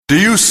Do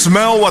you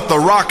smell what The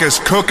Rock is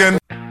cooking?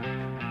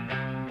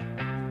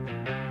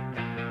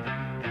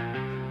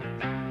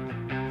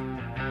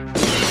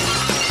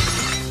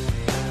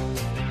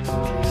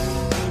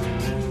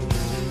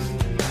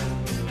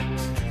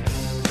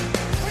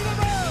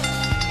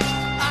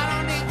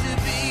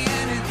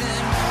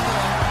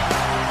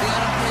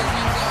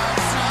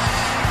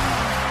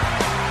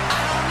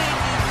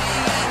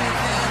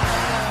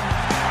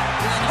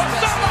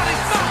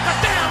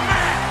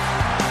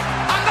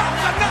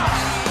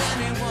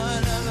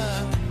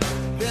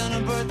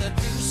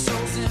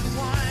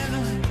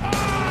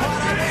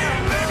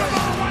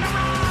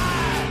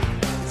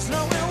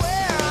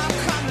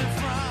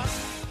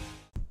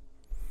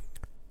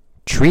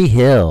 Tree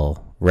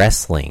Hill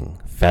Wrestling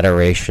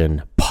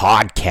Federation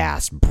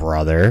podcast,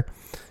 brother.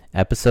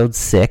 Episode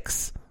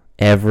 6.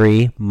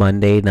 Every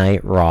Monday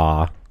Night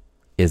Raw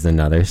is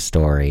another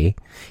story.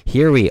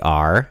 Here we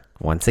are,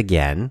 once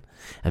again.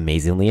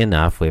 Amazingly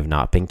enough, we have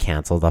not been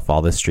canceled off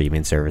all the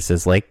streaming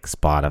services like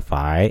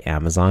Spotify,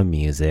 Amazon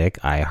Music,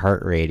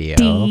 iHeartRadio,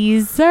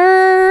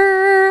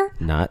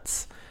 Deezer,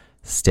 Nuts,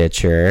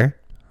 Stitcher,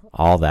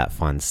 all that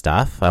fun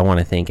stuff. I want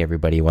to thank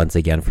everybody once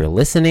again for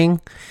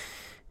listening.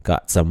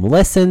 Got some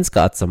listens,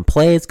 got some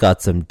plays,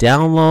 got some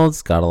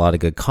downloads, got a lot of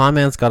good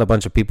comments, got a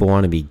bunch of people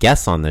want to be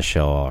guests on the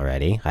show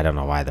already. I don't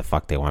know why the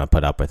fuck they want to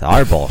put up with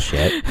our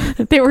bullshit.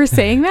 They were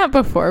saying that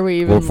before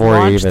we even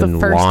launched the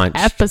first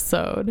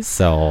episode.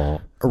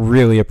 So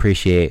really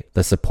appreciate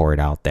the support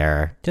out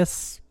there.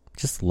 Just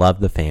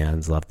love the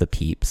fans, love the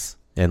peeps,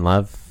 and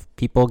love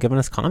people giving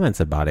us comments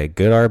about it,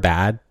 good or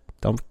bad.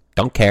 Don't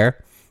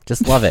care.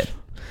 Just love it.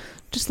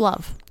 Just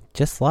love.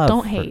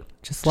 Don't hate.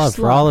 Just love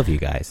for all of you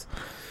guys.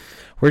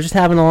 We're just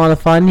having a lot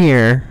of fun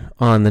here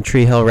on the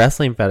Tree Hill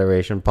Wrestling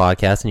Federation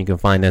podcast, and you can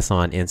find us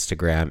on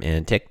Instagram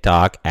and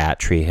TikTok at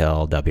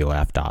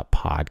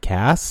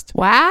treehillwf.podcast.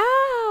 Wow.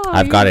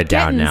 I've got it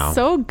down now.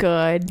 So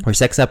good. We're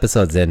 6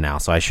 episodes in now,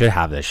 so I should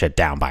have this shit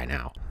down by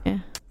now. Yeah.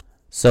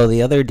 So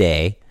the other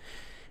day,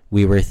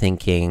 we were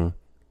thinking,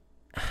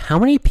 how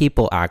many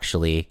people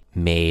actually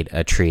made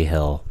a Tree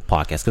Hill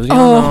podcast? Because we don't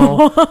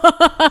know.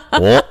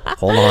 Oh,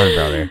 hold on,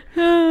 brother.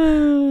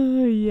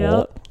 Yep.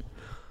 Oh.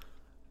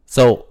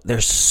 So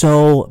there's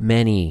so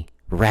many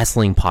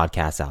wrestling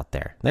podcasts out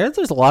there.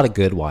 There's a lot of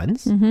good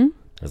ones. Mm-hmm.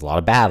 There's a lot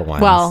of bad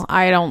ones. Well,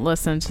 I don't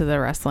listen to the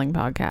wrestling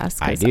podcast.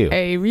 I do.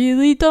 I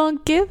really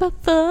don't give a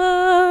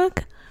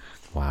fuck.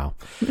 Wow.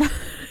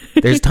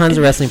 There's tons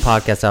of wrestling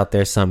podcasts out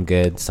there. Some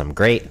good, some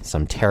great,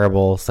 some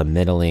terrible, some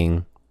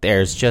middling.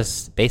 There's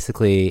just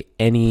basically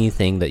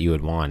anything that you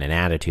would want. An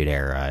Attitude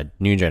Era,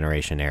 New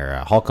Generation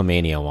Era,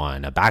 Hulkamania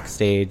one, a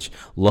backstage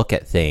look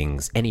at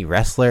things. Any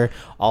wrestler,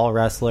 all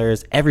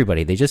wrestlers,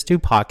 everybody. They just do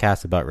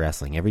podcasts about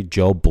wrestling. Every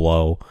Joe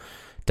Blow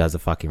does a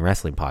fucking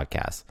wrestling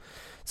podcast.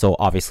 So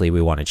obviously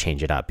we want to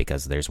change it up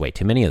because there's way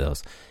too many of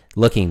those.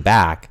 Looking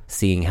back,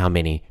 seeing how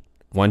many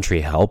One Tree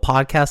Hill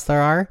podcasts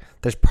there are,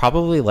 there's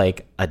probably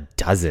like a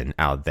dozen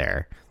out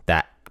there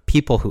that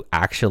people who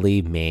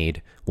actually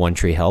made One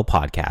Tree Hill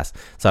podcast.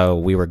 So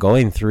we were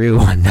going through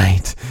one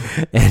night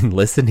and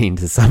listening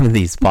to some of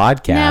these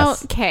podcasts. Now,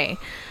 okay,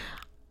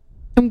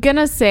 I'm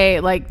gonna say,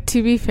 like,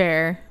 to be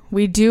fair,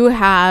 we do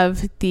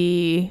have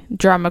the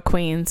Drama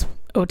Queens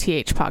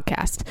OTH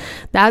podcast.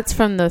 That's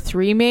from the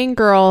 3 main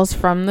girls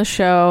from the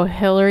show,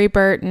 Hillary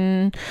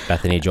Burton,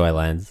 Bethany Joy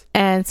Lenz,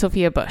 and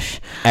Sophia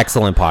Bush.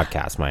 Excellent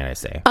podcast, might I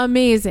say.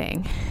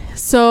 Amazing.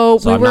 So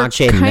we I'm were not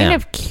shading kind them.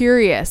 of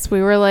curious.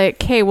 We were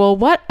like, okay, well,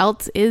 what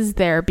else is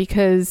there?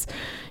 Because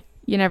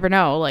you never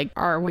know. Like,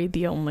 are we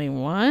the only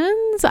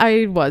ones?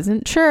 I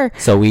wasn't sure.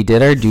 So we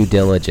did our due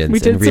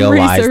diligence and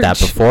realized that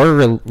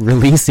before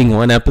releasing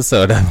one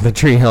episode of the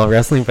Tree Hill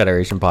Wrestling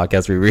Federation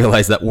podcast, we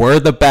realized that we're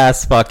the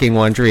best fucking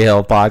One Tree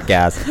Hill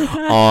podcast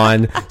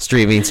on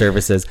streaming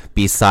services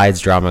besides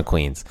Drama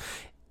Queens.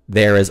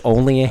 There is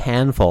only a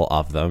handful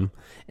of them,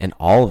 and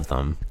all of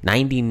them,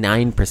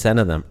 99%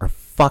 of them, are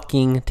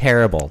fucking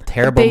terrible.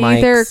 Terrible they mics.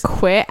 Either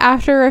quit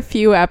after a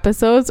few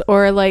episodes,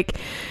 or like,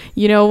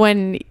 you know,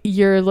 when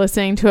you're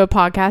listening to a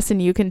podcast and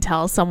you can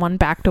tell someone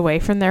backed away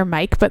from their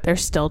mic, but they're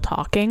still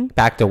talking.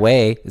 Backed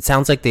away. It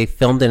sounds like they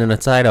filmed it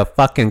inside a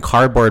fucking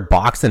cardboard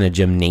box in a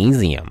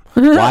gymnasium.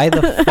 Why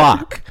the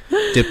fuck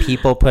do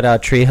people put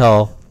out Tree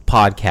Hill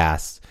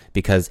podcasts?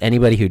 Because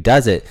anybody who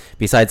does it,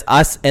 besides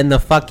us and the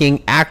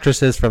fucking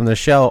actresses from the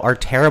show, are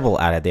terrible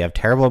at it. They have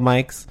terrible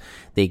mics.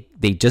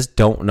 They just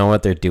don't know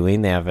what they're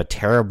doing. They have a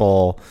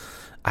terrible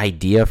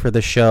idea for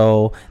the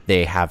show.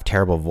 They have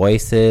terrible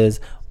voices,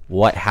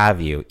 what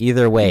have you.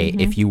 Either way,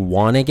 if you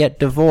want to get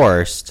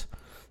divorced,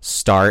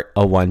 start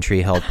a One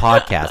Tree Hill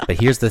podcast. But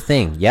here's the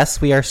thing.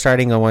 Yes, we are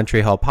starting a One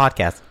Tree Hill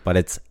podcast, but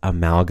it's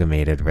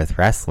amalgamated with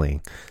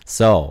wrestling.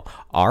 So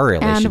our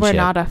relationship... And we're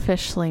not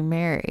officially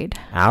married.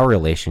 Our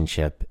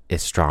relationship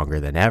is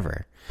stronger than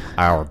ever.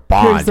 Our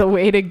bond... There's a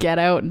way to get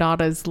out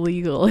not as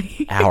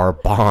legally. Our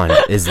bond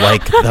is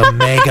like the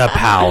mega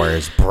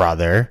powers,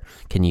 brother.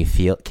 Can you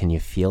feel it? Can you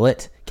feel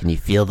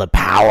the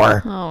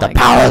power? Oh the my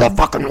power God. of the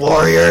fucking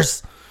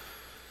warriors?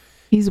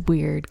 He's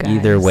weird, guys.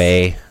 Either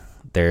way,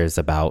 there's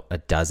about a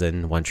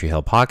dozen One Tree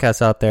Hill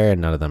podcasts out there,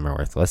 and none of them are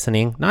worth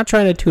listening. Not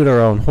trying to toot our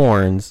own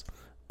horns,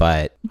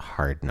 but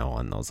hard no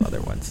on those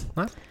other ones.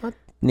 Not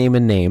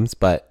naming names,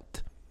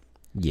 but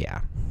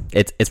yeah,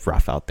 it's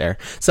rough out there.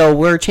 So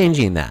we're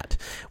changing that.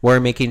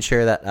 We're making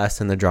sure that us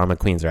and the Drama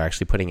Queens are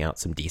actually putting out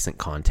some decent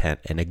content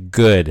and a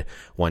good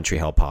One Tree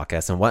Hill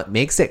podcast. And what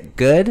makes it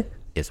good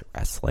is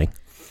wrestling.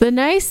 The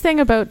nice thing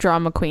about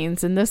Drama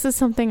Queens, and this is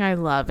something I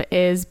love,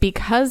 is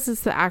because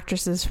it's the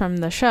actresses from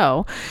the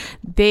show,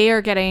 they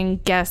are getting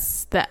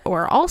guests that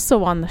were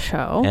also on the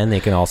show. And they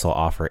can also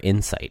offer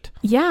insight.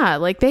 Yeah,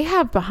 like they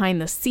have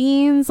behind the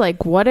scenes,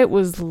 like what it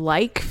was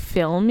like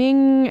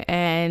filming,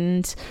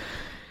 and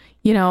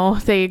you know,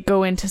 they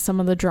go into some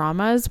of the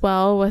drama as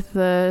well with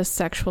the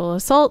sexual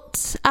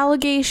assault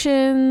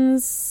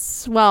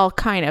allegations. Well,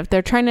 kind of.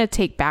 They're trying to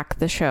take back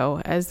the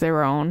show as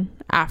their own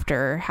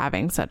after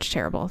having such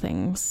terrible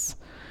things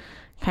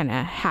kind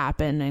of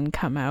happen and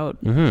come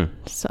out. Mm-hmm.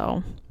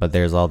 So, but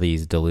there's all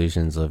these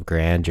delusions of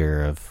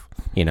grandeur of,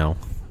 you know,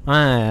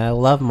 I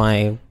love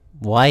my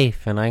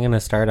wife and I'm going to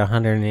start a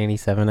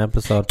 187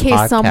 episode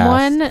podcast.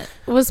 Someone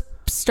was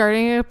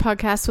starting a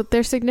podcast with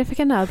their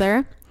significant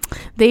other.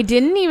 They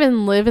didn't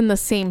even live in the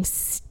same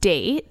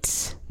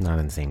state. Not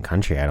in the same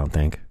country, I don't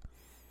think.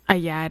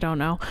 Yeah, I don't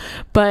know.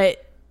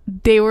 But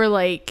they were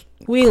like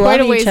we quite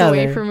love a ways each other.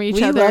 away from each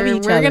we other. Love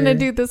each We're going to other.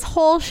 do this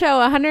whole show,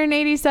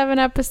 187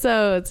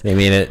 episodes. They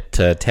made it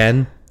to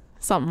 10.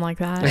 Something like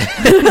that.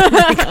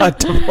 They got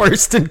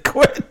divorced and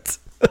quit.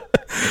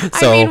 I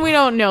mean, we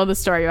don't know the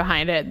story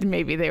behind it.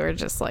 Maybe they were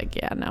just like,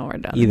 yeah, no, we're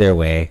done. Either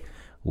way,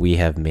 we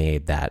have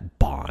made that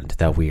bond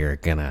that we are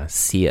going to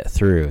see it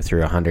through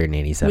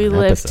 187 we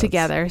episodes. live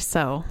together,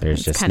 so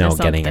there's just no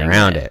getting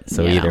around it.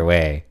 So either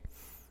way,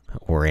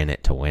 we're in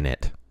it to win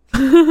it.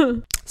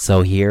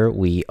 So here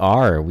we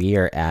are. We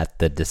are at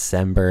the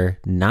December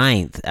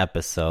 9th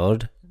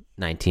episode,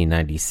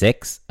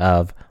 1996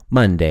 of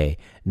Monday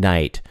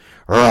Night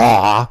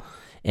Raw.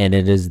 And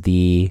it is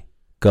the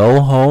go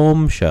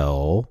home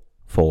show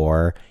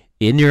for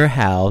In Your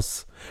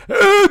House.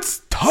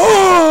 It's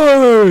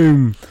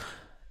time!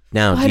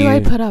 Now, why do I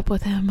put up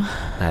with him?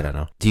 I don't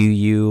know. Do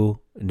you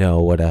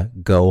know what a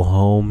go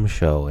home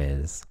show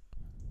is?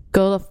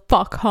 Go the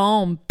fuck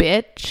home,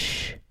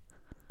 bitch.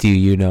 Do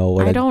you know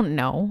what I don't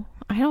know.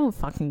 I don't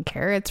fucking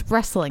care. It's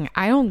wrestling.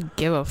 I don't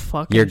give a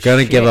fuck. You're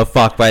going to give a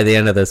fuck by the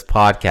end of this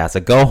podcast. A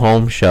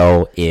go-home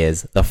show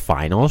is the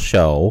final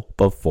show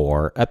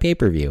before a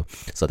pay-per-view.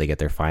 So they get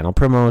their final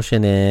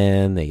promotion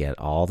in. They get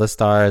all the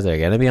stars. They're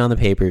going to be on the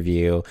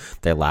pay-per-view.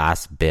 Their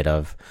last bit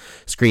of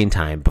screen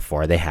time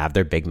before they have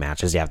their big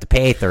matches. You have to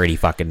pay $30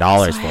 fucking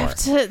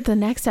for. The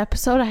next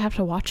episode, I have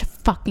to watch a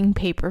fucking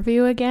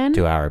pay-per-view again.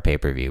 2-hour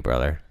pay-per-view,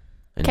 brother.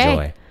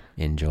 Enjoy.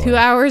 Enjoy. 2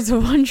 hours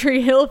of One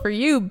Tree Hill for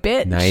you,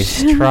 bitch.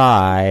 Nice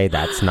try.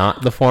 That's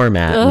not the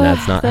format, and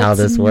that's not how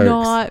this works.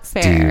 Not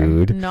fair,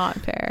 dude. Not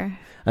fair.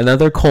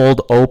 Another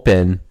cold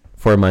open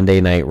for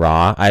Monday Night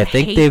Raw. I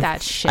think hate they've.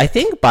 that shit. I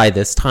think by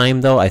this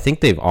time, though, I think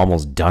they've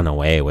almost done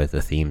away with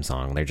the theme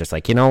song. They're just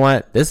like, you know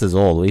what? This is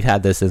old. We've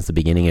had this since the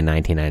beginning in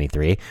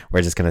 1993.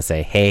 We're just gonna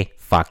say, hey,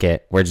 fuck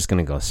it. We're just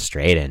gonna go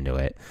straight into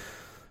it.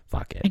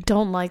 Fuck I it.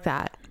 don't like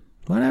that.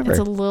 Whatever. It's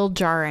a little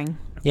jarring.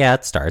 Yeah,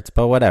 it starts,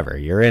 but whatever.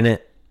 You're in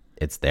it.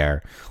 It's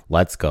there.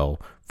 Let's go.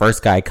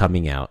 First guy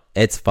coming out.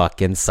 It's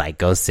fucking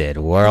Psycho Sid.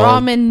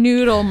 Ramen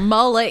noodle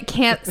mullet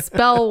can't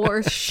spell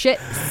worth shit,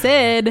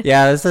 Sid.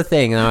 Yeah, that's the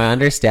thing. Now, I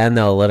understand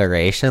the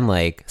alliteration,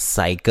 like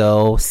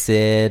Psycho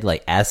Sid,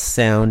 like S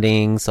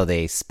sounding, so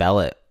they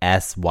spell it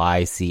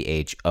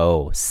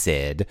SYCHO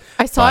Sid.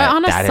 I saw it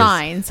on a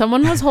sign.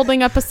 Someone was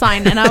holding up a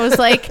sign, and I was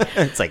like,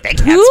 it's like they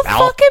can't who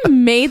spell.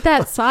 fucking made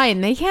that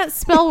sign? They can't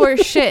spell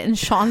worth shit. And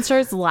Sean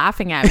starts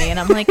laughing at me, and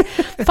I'm like,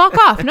 fuck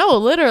off. No,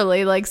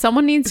 literally, like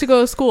someone needs to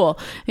go to school.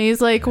 And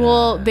he's like,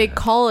 well, they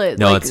call it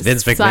No, like, it's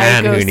Vince McMahon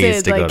Psycho who needs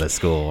Sid. to go Like, to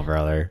school,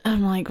 brother.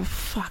 I'm like,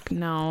 fuck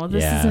no,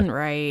 this Yeah. isn't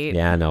right.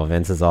 Yeah, no,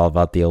 Vince is all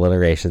about the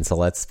alliteration, so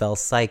let's spell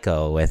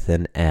Psycho with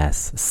an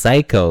S.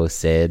 Psycho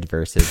Sid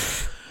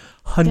versus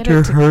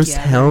Hunter Hearst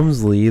together.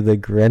 Helmsley, the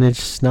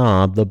Greenwich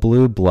Snob, the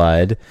Blue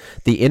Blood,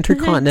 the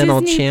Intercontinental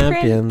Disney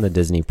Champion, the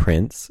Disney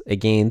Prince,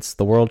 against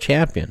the World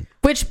Champion.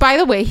 Which, by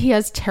the way, he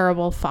has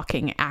terrible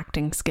fucking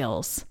acting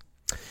skills.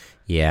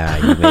 Yeah,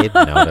 you made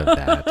note of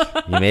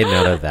that. You made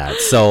note of that.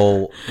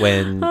 So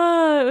when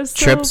It was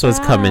so Trips was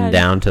coming bad.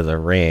 down to the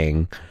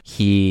ring,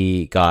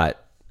 he got,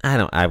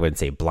 I wouldn't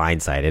say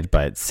blindsided,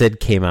 but Sid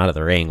came out of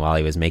the ring while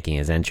he was making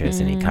his entrance,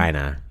 and he kind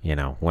of,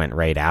 went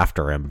right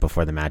after him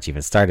before the match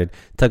even started,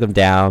 took him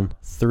down,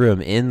 threw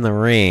him in the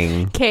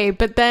ring. Okay,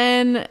 but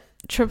then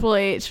Triple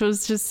H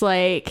was just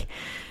like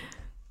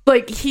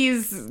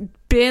he's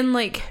been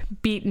like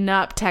beaten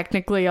up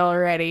technically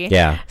already.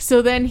 Yeah.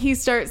 So then he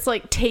starts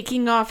like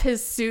taking off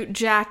his suit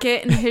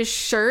jacket and his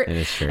shirt. And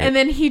his shirt. And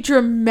then he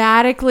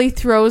dramatically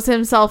throws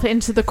himself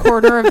into the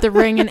corner of the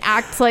ring and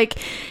acts like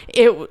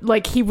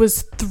he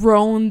was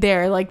thrown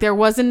there. Like there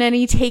wasn't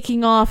any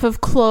taking off of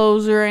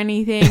clothes or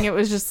anything. It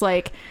was just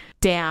like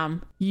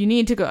damn, you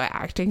need to go to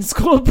acting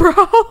school, bro.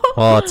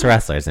 Well, it's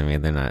wrestlers. I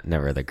mean, they're not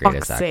never the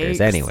greatest Fuck's actors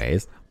sakes.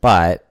 anyways.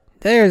 But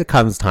there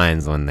comes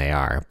times when they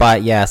are.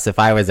 But yes, if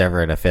I was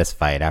ever in a fist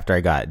fight, after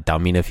I got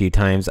dummied a few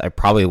times, I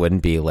probably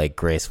wouldn't be like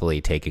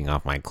gracefully taking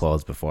off my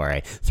clothes before I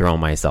throw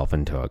myself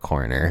into a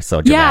corner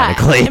so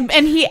dramatically. Yeah,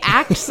 and he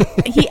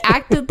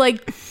acted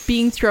like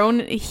being thrown.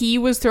 He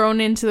was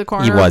thrown into the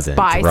corner He wasn't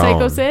by thrown.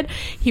 Psycho Sid.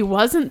 He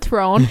wasn't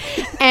thrown,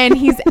 and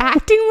he's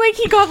acting like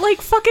he got like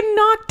fucking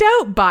knocked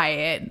out by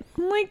it.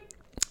 I'm like,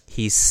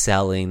 He's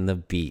selling the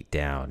beat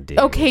down, dude.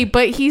 okay,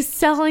 but he's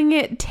selling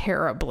it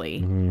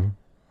terribly.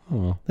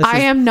 This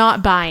I am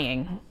not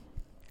buying.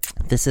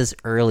 This is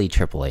early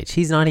Triple H.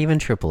 He's not even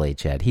Triple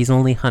H yet. He's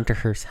only Hunter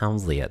Hearst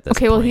Helmsley at this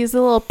Okay, point. well, he's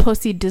a little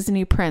pussy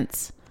Disney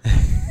prince.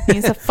 He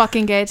needs to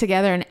fucking get it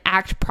together and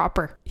act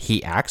proper.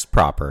 He acts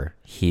proper.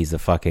 He's a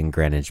fucking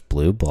Greenwich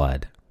blue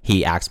blood.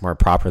 He acts more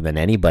proper than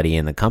anybody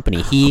in the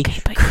company. He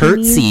Okay, but he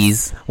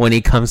curtsies when he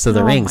comes to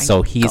the Oh ring, my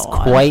so he's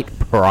God. quite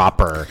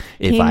proper,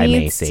 if I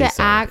may say He needs to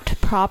so.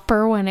 act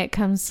proper when it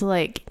comes to,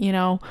 like, you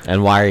know,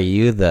 And why are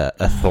you the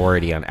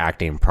authority on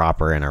acting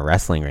proper in a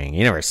wrestling ring?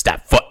 You never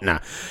step foot in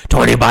a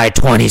 20 by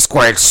 20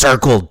 squared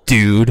circle,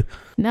 dude.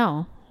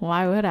 no.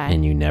 Why would I?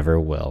 And you never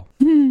will.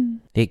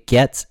 It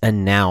gets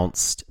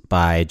announced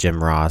by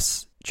Jim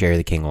Ross, Jerry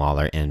the King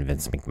Lawler, and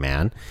Vince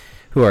McMahon,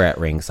 who are at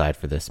ringside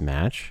for this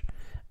match.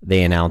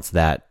 They announced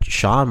that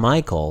Shawn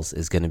Michaels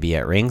is going to be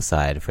at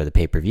ringside for the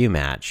pay-per-view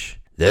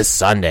match this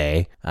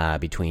Sunday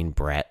between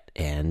Brett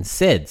and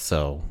Sid.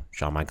 So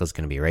Shawn Michaels is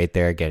going to be right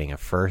there getting a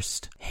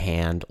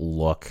first-hand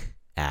look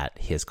at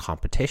his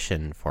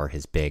competition for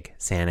his big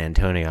San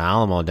Antonio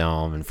Alamo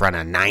Dome in front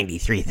of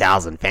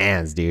 93,000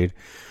 fans, dude.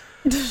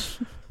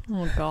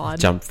 Oh, God.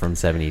 Jumped from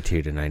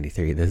 72 to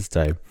 93 this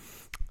time.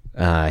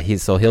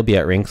 He'll be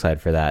at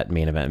ringside for that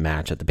main event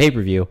match at the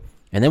pay-per-view.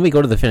 And then we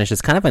go to the finish.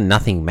 It's kind of a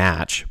nothing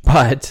match,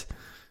 but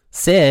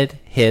Sid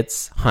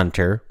hits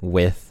Hunter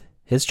with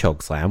his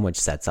chokeslam, which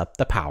sets up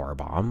the power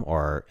bomb,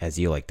 or as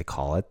you like to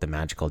call it, the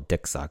magical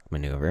dick suck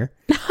maneuver.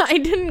 I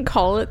didn't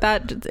call it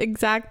that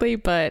exactly,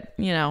 but,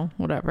 you know,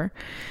 whatever.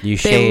 You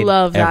They shade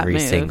love that every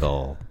move.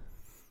 single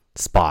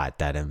spot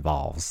that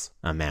involves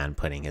a man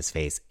putting his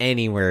face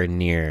anywhere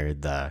near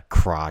the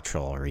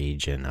crotchal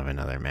region of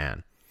another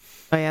man.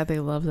 Oh, yeah,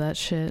 they love that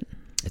shit.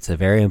 It's a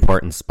very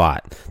important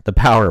spot, the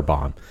power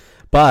bomb.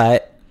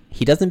 But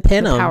he doesn't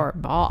pin him. Power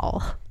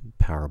ball.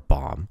 Power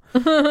bomb.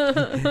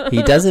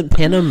 He doesn't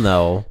pin him,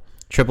 though.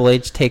 Triple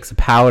H takes a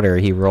powder.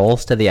 He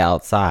rolls to the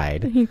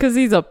outside. Because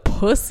he's a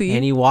pussy.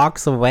 And he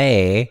walks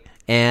away.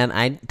 And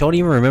I don't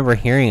even remember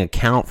hearing a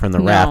count from the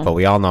ref, No. but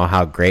we all know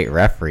how great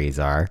referees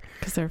are.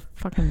 Because they're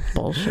fucking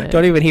bullshit.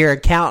 Don't even hear a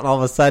count, and all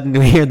of a sudden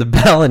we hear the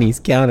bell and he's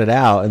counted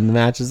out and the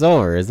match is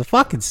over. It's a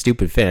fucking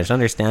stupid finish. I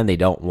understand they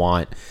don't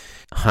want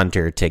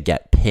Hunter to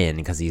get pinned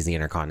because he's the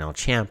Intercontinental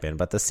Champion,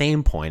 but at the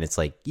same point, it's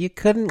like, you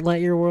couldn't let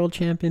your world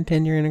champion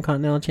pin your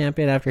Intercontinental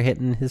Champion after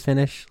hitting his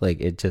finish?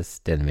 Like, it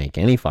just didn't make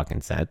any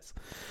fucking sense.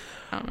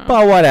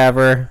 But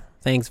whatever.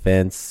 Thanks,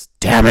 Vince.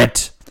 Damn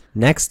it.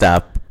 Next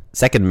up,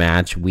 second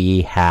match,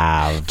 we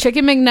have...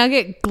 Chicken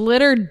McNugget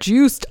glitter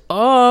juiced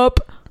up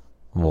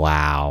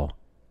Wow.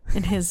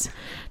 in his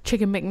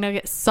Chicken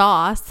McNugget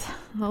sauce.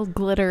 All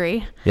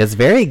glittery. It's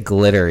very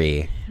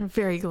glittery.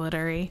 Very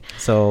glittery.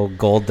 So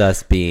Gold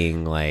Dust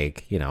being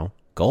like, you know,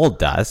 Gold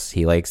Dust,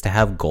 he likes to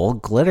have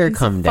gold glitter He's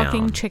come a fucking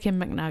down. Chicken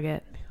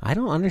McNugget. I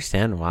don't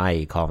understand why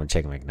you call him a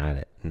Chicken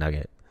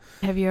McNugget.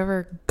 Have you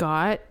ever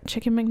got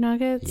Chicken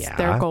McNuggets? Yeah.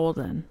 They're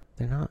golden.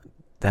 They're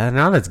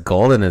not as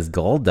golden as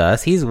Gold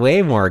Dust. He's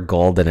way more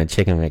gold than a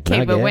Chicken McNugget.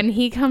 Okay, but when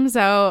he comes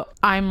out,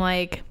 I'm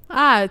like,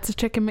 it's a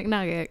Chicken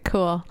McNugget.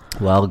 Cool.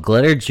 Well,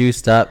 glitter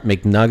juiced up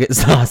McNugget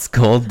sauce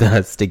Gold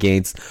Dust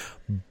against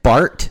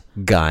Bart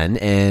Gunn.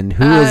 And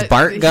who is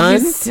Bart Gunn?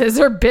 He's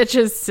Scissor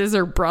Bitch's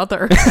scissor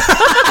brother.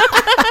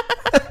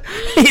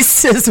 He's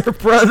Scissor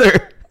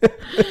Brother.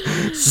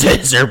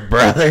 Scissor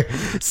Brother.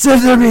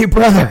 Scissor me,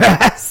 brother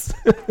ass.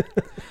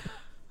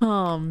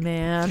 Oh,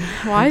 man.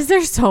 Why is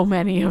there so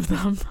many of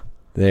them?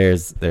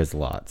 There's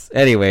lots.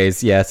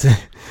 Anyways, yes,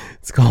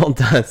 it's Gold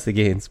Dust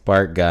against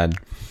Bart Gunn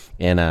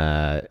in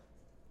a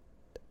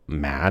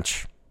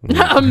match.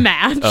 A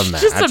match. A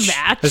match. Just a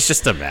match. It's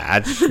just a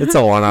match. It's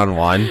a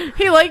one-on-one.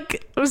 He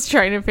was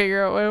trying to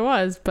figure out what it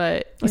was,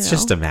 but It's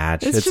just a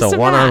match. It's It's just a a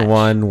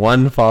one-on-one,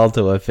 one fall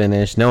to a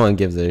finish. No one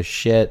gives a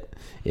shit.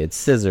 It's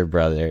Scissor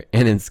Brother,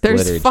 and it's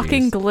there's glitter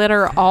fucking juice.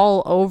 glitter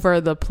all over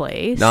the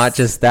place. Not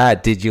just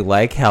that. Did you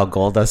like how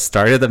Goldust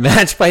started the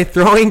match by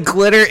throwing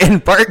glitter in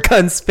Bart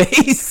Gunn's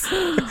face?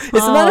 Isn't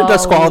that a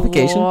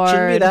disqualification?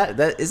 Shouldn't be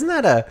that. Isn't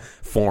that a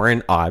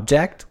foreign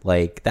object?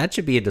 Like, that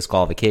should be a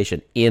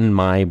disqualification in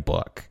my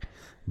book.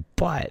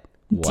 But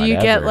Do you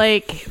get whatever.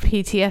 like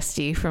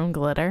PTSD from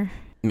glitter?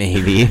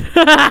 Maybe.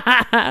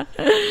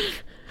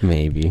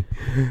 Maybe.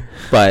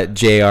 But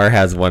JR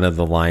has one of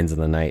the lines of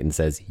the night and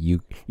says,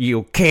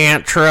 You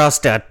can't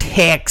trust a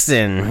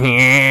Texan.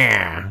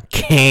 Yeah,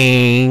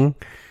 King.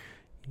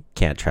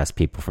 Can't trust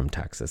people from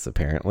Texas,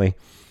 apparently.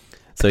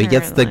 So he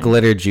gets the Apparently.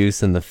 glitter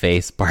juice in the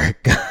face,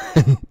 Bart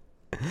Gunn.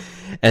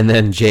 And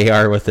then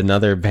JR with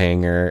another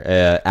banger.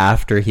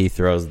 After he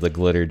throws the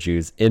glitter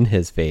juice in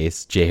his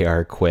face,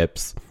 JR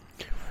quips,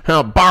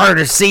 Bart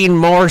has seen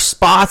more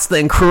spots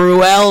than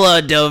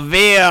Cruella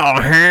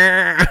DeVille.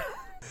 Huh?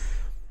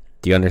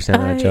 Do you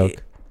understand that joke?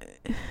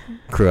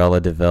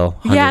 Cruella DeVille,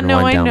 101 Yeah, no,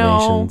 I know.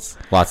 Dalmatians.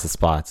 Lots of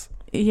spots.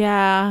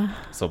 Yeah.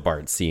 So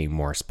Bart's seeing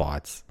more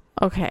spots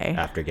Okay.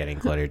 after getting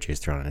glitter juice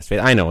thrown in his face.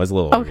 I know, it's a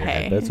little over your Okay.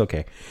 head, but it's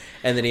okay.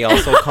 And then he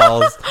also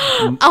calls...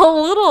 A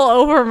little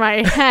over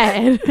my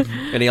head.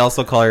 And he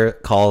also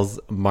calls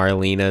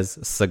Marlena's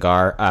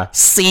cigar a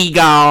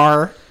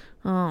cigar.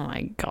 Oh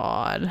my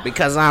god.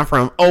 Because I'm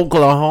from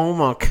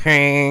Oklahoma,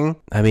 King.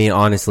 I mean,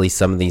 honestly,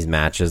 some of these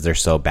matches, they're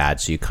so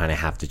bad, so you kind of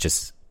have to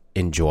just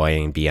enjoy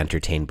and be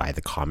entertained by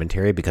the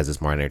commentary because it's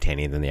more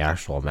entertaining than the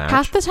actual match.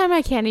 Half the time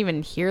I can't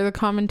even hear the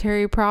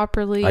commentary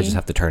properly. I just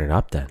have to turn it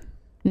up then.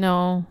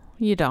 No,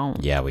 you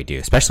don't. Yeah, we do.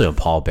 Especially when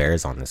Paul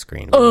Bear's on the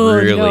screen. We Oh,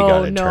 really no,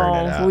 gotta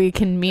turn it up. We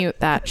can mute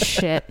that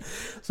shit.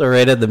 So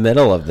right in the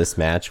middle of this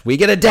match, we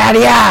get a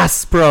daddy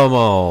ass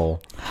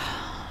promo.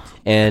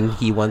 And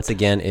he once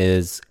again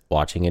is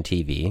watching a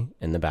TV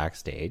in the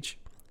backstage,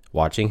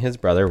 watching his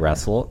brother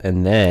wrestle,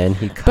 and then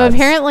he cuts. But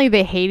apparently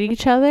they hate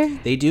each other.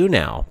 They do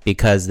now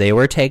because they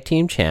were tag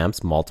team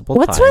champs multiple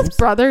What's times. with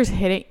brothers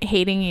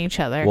hating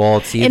each other? Well,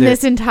 it's in either-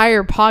 this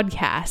entire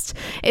podcast,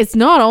 it's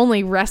not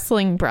only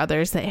wrestling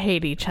brothers that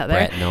hate each other.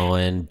 Brett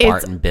Nolan, It's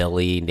Bart and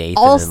Billy, Nathan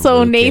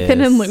Also, and Lucas.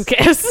 Nathan and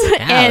Lucas,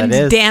 and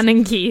that is- Dan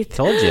and Keith.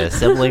 Told you,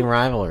 sibling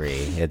rivalry.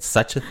 It's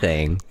such a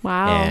thing.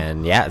 Wow.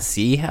 And yeah,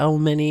 see how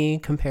many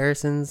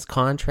comparisons,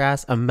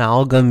 contrasts,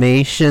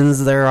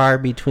 amalgamations there are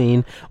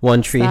between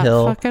One Tree That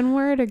Hill fucking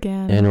word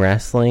again. and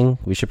wrestling.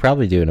 We should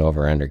probably do an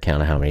over-under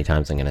count of how many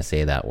times I'm going to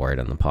say that word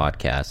on the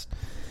podcast.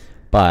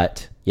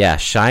 But yeah,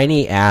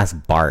 shiny ass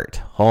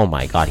Bart. Oh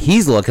my god,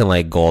 he's looking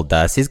like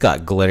Goldust. He's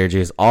got glitter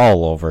juice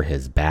all over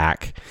his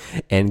back.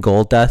 And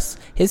Goldust,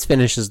 his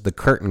finish is the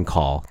curtain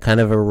call, kind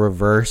of a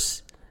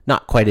reverse,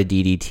 not quite a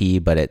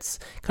DDT, but it's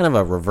kind of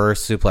a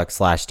reverse suplex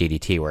 /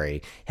 DDT where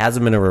he has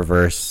him in a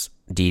reverse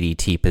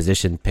DDT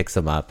position, picks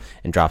him up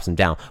and drops him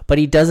down. But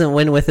he doesn't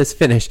win with his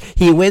finish.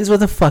 He wins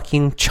with a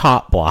fucking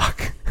chop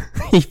block.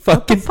 He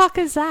what the fucking fuck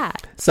is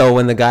that? So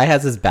when the guy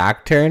has his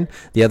back turned,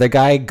 the other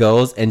guy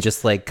goes and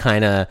just like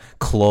kind of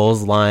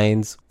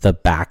clotheslines the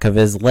back of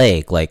his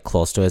leg, like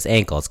close to his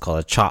ankle. It's called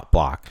a chop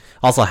block.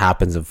 Also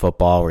happens in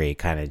football where you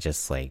kind of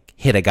just like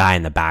hit a guy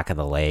in the back of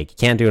the leg. You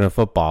can't do it in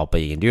football, but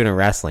you can do it in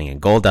wrestling.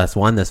 And Goldust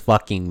won this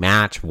fucking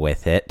match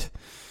with it.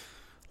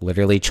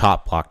 Literally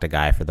chop blocked a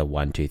guy for the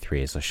 1, 2,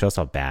 3. So it shows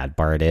how bad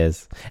Bart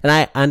is. And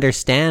I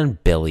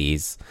understand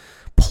Billy's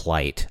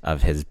plight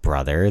of his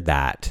brother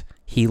that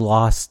he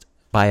lost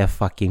by a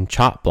fucking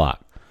chop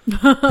block.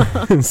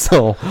 And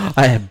so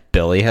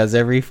Billy has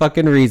every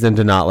fucking reason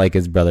to not like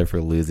his brother for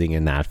losing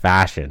in that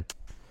fashion.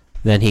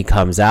 Then he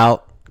comes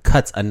out,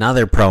 cuts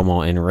another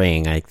promo in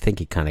ring. I think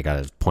he kind of got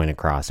his point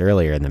across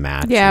earlier in the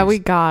match. Yeah, we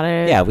got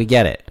it. Yeah, we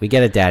get it. We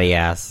get it, daddy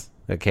ass.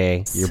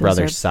 Okay, your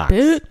brother Scissor sucks.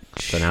 bitch.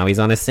 So now he's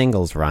on a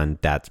singles run.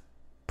 That's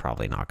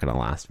probably not going to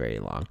last very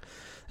long.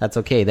 That's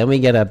okay. Then we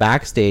get a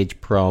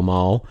backstage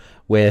promo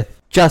with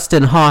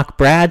Justin Hawk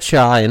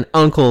Bradshaw and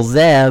Uncle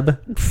Zeb.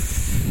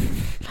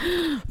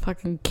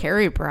 Fucking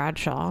Carrie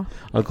Bradshaw.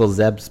 Uncle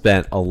Zeb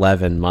spent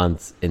 11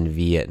 months in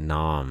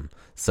Vietnam.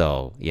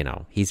 So, you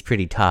know, he's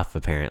pretty tough,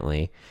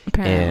 apparently.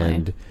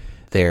 And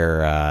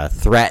they're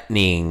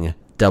threatening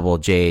Double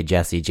J,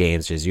 Jesse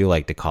James, as you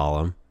like to call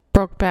him.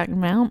 Brokeback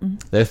Mountain.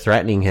 They're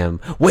threatening him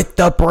with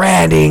the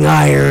branding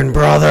iron,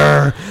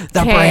 brother.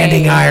 The Okay.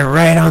 branding iron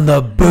right on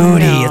the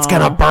booty. No. It's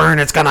going to burn.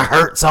 It's going to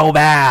hurt so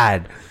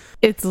bad.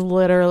 It's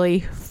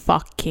literally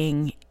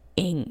fucking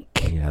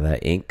ink. Yeah, that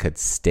ink could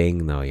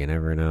sting, though. You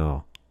never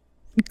know.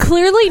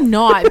 Clearly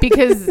not,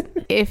 because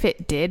if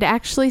it did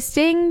actually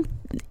sting,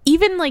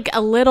 even like a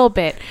little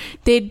bit,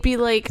 they'd be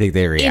like Think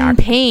they in react?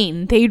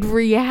 pain. They'd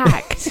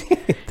react.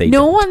 They No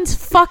don't. one's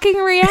fucking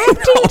reacting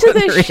to one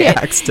this shit.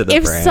 reacts to the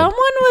If brand. someone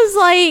was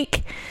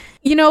like,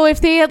 you know, if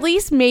they at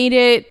least made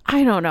it,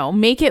 I don't know,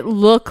 make it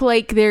look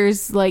like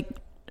there's like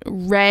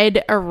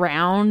red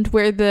around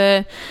where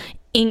the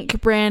ink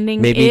branding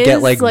Maybe is,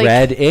 get like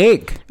red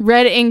ink.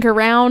 red ink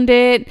around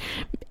it.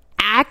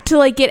 Act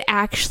like it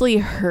actually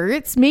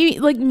hurts. Maybe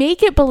like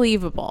make it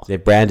believable. They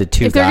branded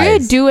two If they're guys.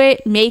 gonna do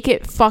it, make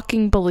it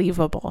fucking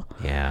believable.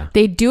 Yeah.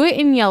 They do it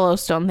in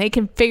Yellowstone. They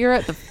can figure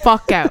it the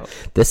fuck out.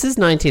 This is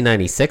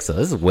 1996, so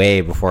this is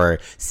way before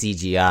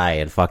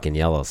CGI and fucking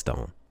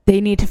Yellowstone.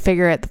 They need to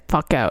figure it the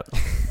fuck out.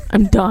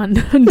 I'm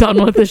done. I'm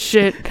done with this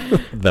shit.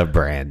 The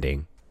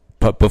branding.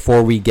 But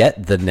before we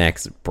get the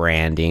next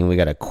branding, we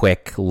got a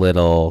quick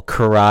little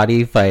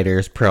Karate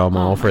Fighters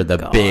promo for the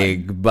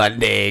big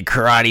Monday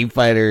Karate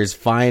Fighters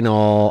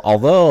final.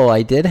 Although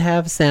I did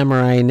have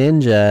Samurai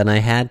Ninja and I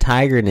had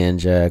Tiger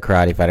Ninja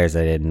Karate Fighters,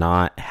 I did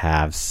not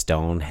have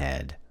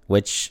Stonehead.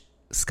 Which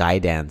Sky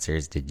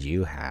Dancers did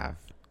you have?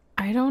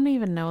 I don't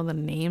even know the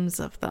names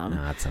of them.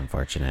 No, that's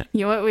unfortunate.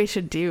 You know what we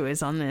should do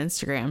is on the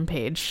Instagram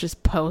page,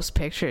 just post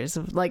pictures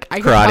of like I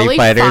could Karate probably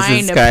fighters and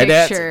find a sky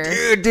picture.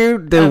 dancers.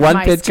 Dude, the of one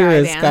my picture sky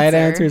is sky dancer.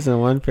 dancers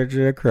and one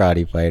picture of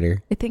karate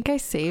fighter. I think I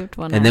saved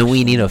one. And then we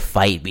actually. need a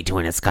fight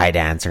between a sky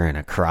dancer and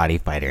a karate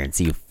fighter and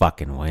see who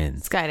fucking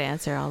wins. Sky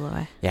Dancer all the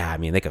way. Yeah, I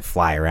mean, they could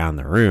fly around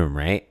the room,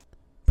 right?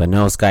 But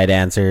no sky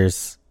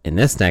dancers in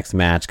this next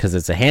match because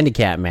it's a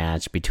handicap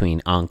match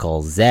between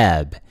Uncle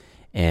Zeb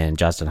and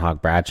Justin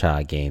Hawk Bradshaw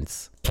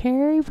against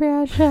Carrie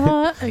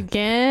Bradshaw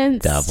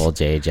against Double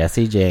J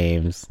Jesse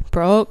James.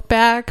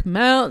 Brokeback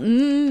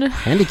Mountain.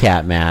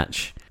 Handicap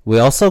match. We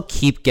also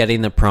keep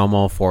getting the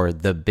promo for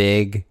the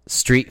big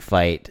street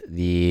fight,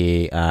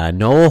 the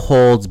no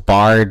holds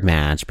barred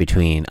match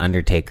between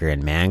Undertaker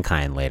and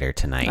Mankind later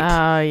tonight.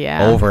 Oh,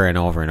 yeah. Over and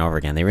over and over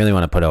again. They really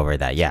want to put over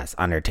that, yes,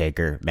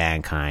 Undertaker,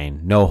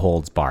 Mankind, no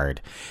holds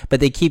barred. But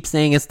they keep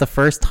saying it's the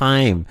first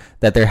time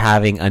that they're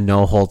having a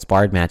no holds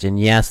barred match. And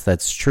yes,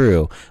 that's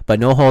true. But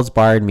no holds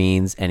barred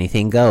means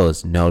anything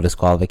goes, no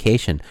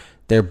disqualification.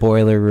 Their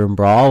Boiler Room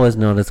Brawl was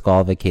no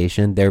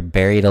disqualification. Their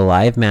Buried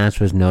Alive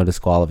match was no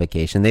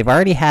disqualification. They've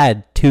already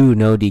had 2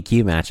 no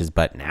DQ matches,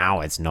 but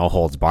now it's no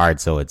holds barred,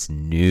 so it's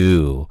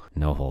new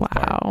no holds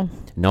barred. Wow.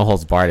 No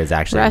holds barred is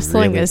actually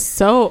Wrestling really, is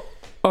so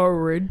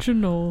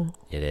original.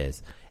 It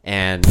is.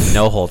 And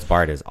No Holds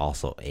Barred is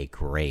also a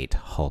great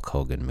Hulk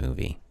Hogan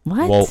movie.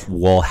 What?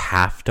 We'll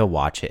have to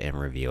watch it and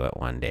review it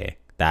one day.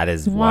 That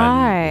is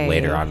Why? one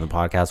later on in the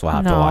podcast. We'll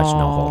have to watch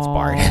No Holds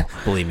Barred. No.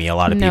 Believe me, a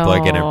lot of people are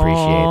going to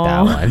appreciate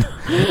that one.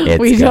 It's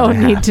We gonna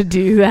don't need hap- to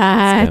do gonna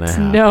that.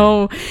 happen.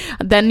 No.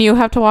 Then you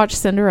have to watch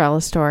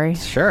Cinderella Story.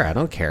 Sure, I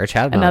don't care.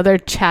 Another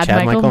Chad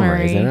Michael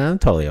Murray's Murray. in it. I'm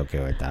totally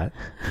okay with that.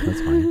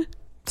 That's fine.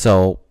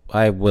 So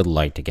I would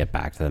like to get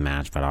back to the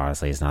match, but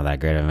honestly, it's not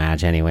that great of a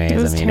match anyways. It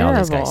was I mean, all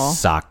these terrible. guys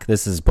suck.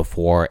 This is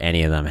before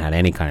any of them had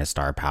any kind of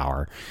star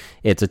power.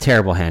 It's a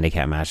terrible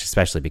handicap match,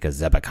 especially because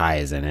Zebekiah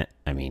is in it.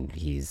 I mean,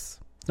 he's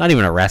not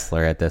even a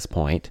wrestler at this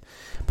point.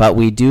 But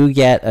we do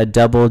get a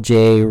Double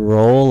J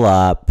roll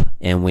up,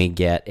 and we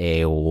get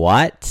a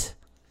what?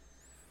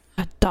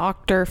 A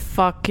doctor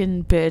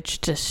fucking bitch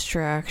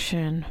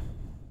distraction.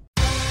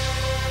 The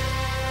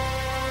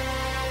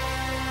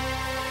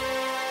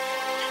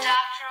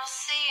doctor will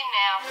see you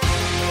now.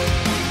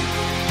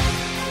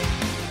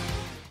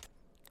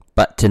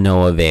 But to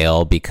no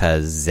avail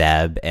because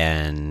Zeb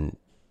and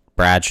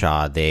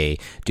Bradshaw, they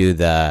do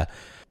the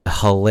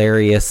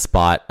hilarious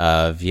spot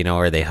of, you know,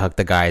 where they hook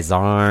the guy's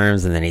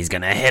arms and then he's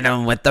gonna hit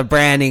him with the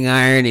branding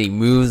iron and he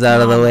moves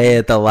out of the way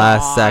at the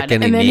last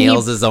second. And He then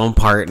nails his own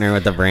partner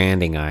with the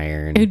branding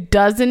iron. Who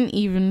doesn't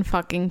even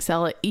fucking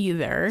sell it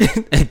either.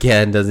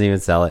 Again, doesn't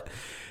even sell it.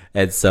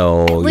 And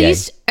so At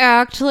least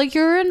act like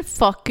you're in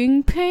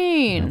fucking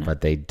pain. but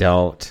they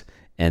don't.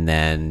 And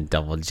then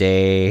Double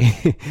J,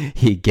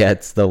 he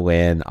gets the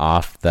win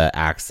off the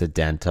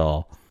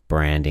accidental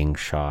branding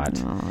shot.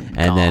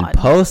 And then God.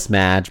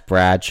 post-match,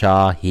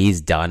 Bradshaw, he's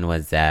done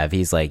with Zev.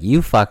 He's like,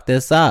 you fucked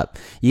this up.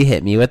 You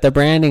hit me with the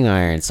branding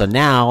iron. So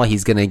now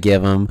he's going to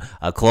give him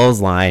a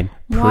clothesline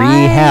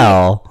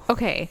pre-hell.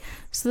 Okay,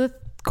 so the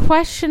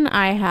question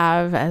I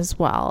have as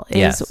well is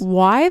Yes.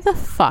 why the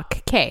fuck?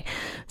 Okay,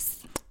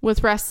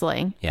 with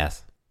wrestling,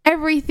 Yes.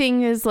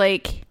 everything is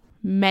like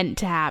meant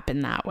to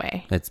happen that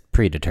way. It's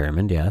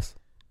predetermined, yes.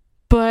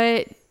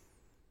 But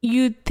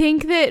you'd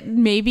think that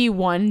maybe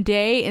one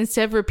day,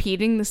 instead of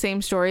repeating the same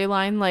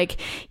storyline, like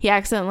he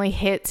accidentally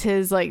hits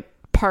his like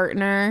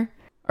partner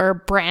or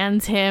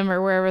brands him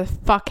or wherever the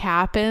fuck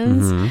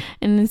happens,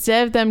 and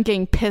instead of them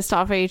getting pissed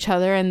off at each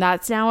other and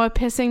that's now a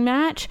pissing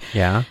match,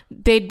 Yeah.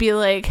 they'd be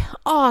like,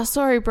 oh,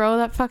 sorry, bro,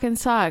 that fucking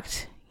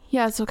sucked.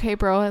 Yeah, it's okay,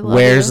 bro. I love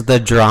Where's you. the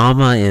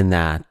drama in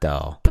that,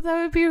 though? But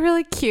that would be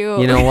really cute.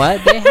 You know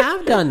what? They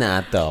have done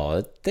that,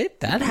 though.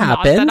 That Not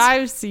happens. that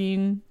I've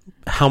seen.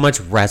 How much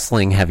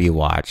wrestling have you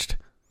watched?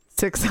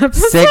 6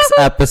 episodes. 6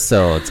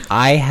 episodes.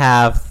 I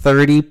have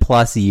 30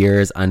 plus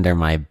years under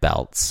my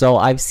belt, so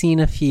I've seen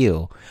a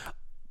few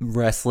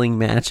wrestling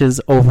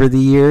matches over the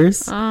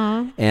years,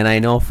 and I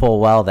know full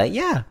well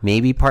that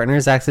maybe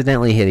partners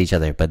accidentally hit each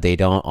other, but they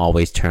don't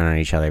always turn on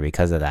each other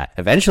because of that.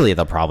 Eventually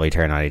they'll probably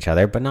turn on each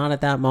other, but not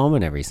at that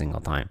moment every single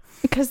time.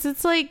 Because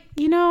it's like,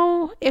 you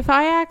know, if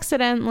I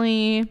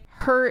accidentally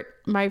hurt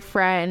my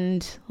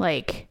friend,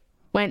 like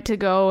went to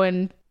go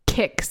and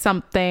kick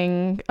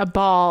something, a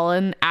ball,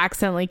 and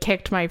accidentally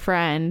kicked my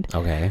friend,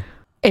 Okay.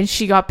 and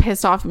she got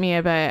pissed off at me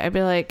about it, I'd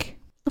be like,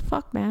 the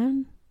fuck,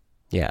 man?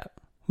 Yeah.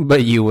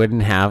 But you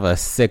wouldn't have a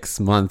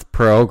 6-month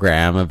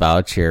program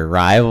about your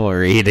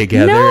rivalry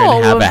together No,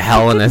 and have a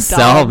Hell in a fucking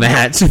Cell dumb.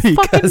 match Fucking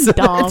because of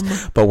dumb.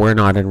 it. But we're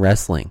not in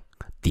wrestling.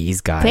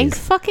 These guys. Thank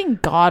fucking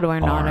God we're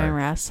not are. in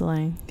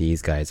wrestling.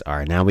 These guys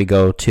are. Now we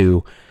go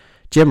to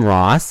Jim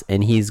Ross,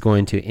 and he's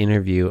going to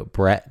interview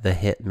Bret the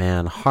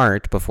Hitman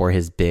Hart before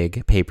his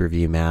big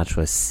pay-per-view match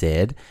with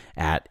Sid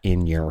at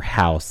In Your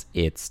House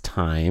It's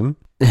Time.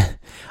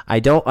 I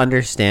don't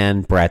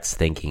understand Bret's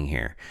thinking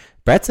here.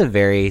 Brett's a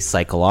very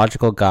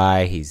psychological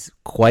guy. He's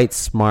quite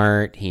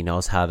smart. He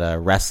knows how to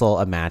wrestle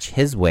a match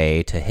his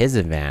way to his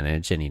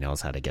advantage, and he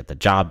knows how to get the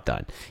job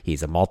done.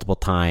 He's a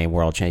multiple-time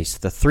world champion. He's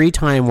the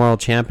 3-time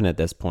world champion at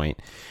this point.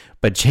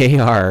 But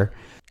JR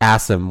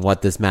asks him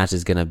what this match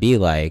is going to be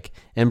like,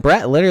 and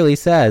Brett literally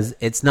says,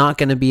 it's not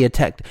going to be a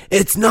technical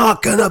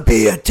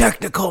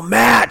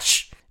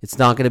match. It's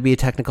not going to be a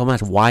technical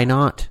match. Why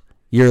not?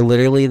 You're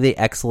literally the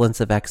excellence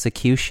of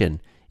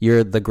execution.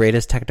 You're the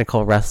greatest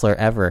technical wrestler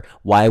ever.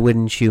 Why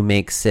wouldn't you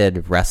make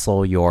Sid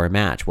wrestle your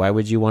match? Why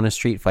would you want to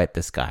street fight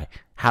this guy?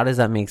 How does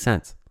that make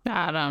sense?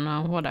 I don't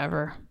know.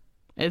 Whatever.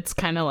 It's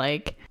kind of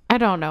like, I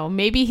don't know.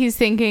 Maybe he's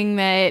thinking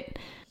that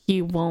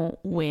he won't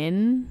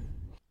win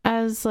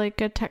as like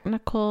a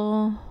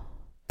technical...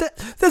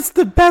 That's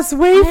the best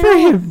way for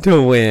him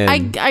to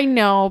win. I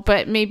know,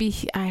 but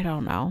maybe I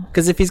don't know.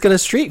 Because if he's going to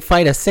street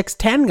fight a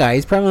 6'10" guy,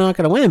 he's probably not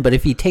going to win. But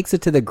if he takes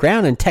it to the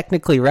ground and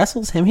technically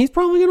wrestles him, he's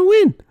probably going to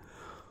win.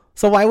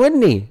 So why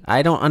wouldn't he?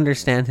 I don't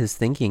understand his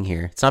thinking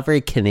here. It's not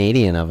very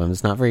Canadian of him.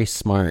 It's not very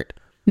smart.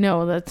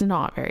 No, that's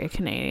not very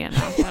Canadian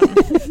of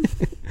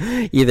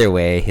him. Either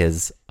way,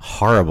 his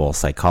horrible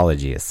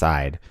psychology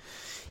aside.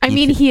 I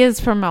mean, he is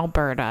from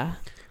Alberta.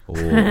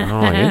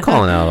 Oh, you're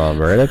calling out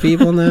Alberta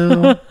people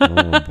now?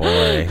 Oh,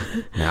 boy.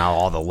 Now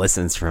all the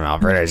listens from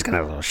Alberta is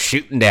going to go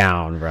shooting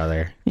down,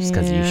 brother. Just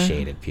because you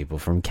shaded people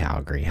from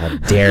Calgary. How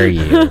dare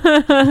you?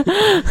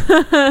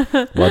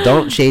 Well,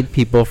 don't shade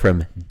people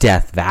from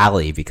Death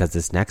Valley, because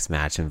this next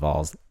match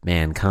involves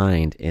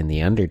Mankind and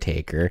The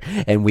Undertaker.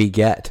 And we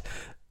get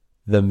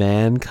the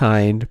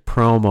Mankind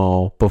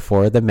promo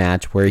before the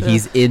match where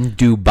he's in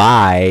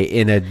Dubai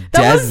in a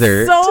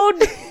desert. So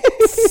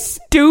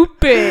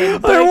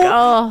stupid.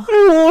 I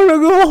want to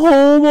go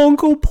home,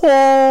 Uncle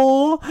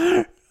Paul.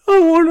 I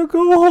want to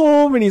go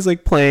home. And he's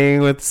like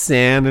playing with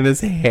sand in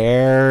his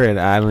hair. And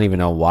I don't even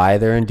know why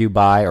they're in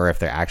Dubai, or if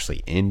they're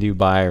actually in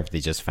Dubai, or if they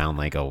just found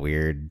like a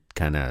weird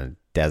kind of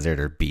desert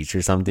or beach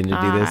or something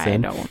to do this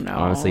in. I don't know.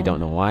 Honestly,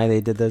 don't know why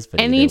they did this. But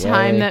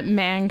anytime that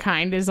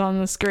Mankind is on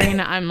the screen,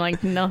 I'm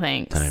like, no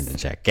thanks. Time to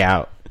check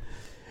out.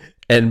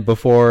 And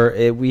before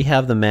we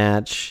have the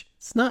match,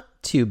 it's not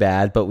too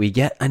bad, but we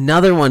get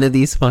another one of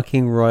these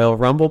fucking Royal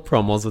Rumble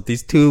promos with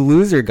these two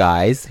loser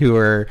guys who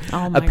are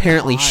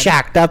apparently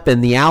shacked up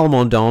in the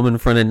Alamo Dome in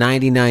front of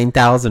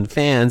 99,000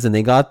 fans, and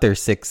they got there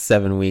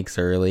 6-7 weeks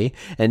early,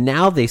 and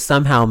now they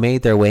somehow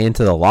made their way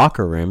into the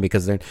locker room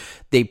because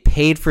they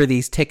paid for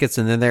these tickets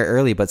and then they're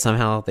early, but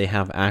somehow they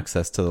have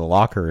access to the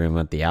locker room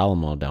at the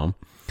Alamo Dome.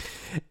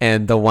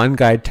 And the one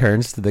guy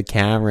turns to the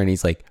camera and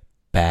he's like,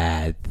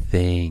 "Bad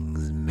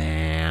things,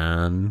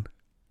 man."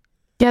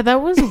 Yeah,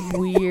 that was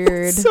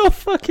weird. So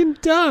fucking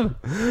dumb.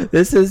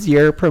 This is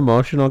your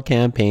promotional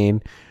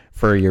campaign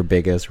for your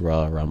biggest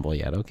Royal Rumble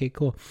yet. Okay,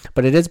 cool.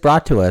 But it is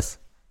brought to us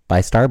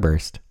by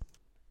Starburst.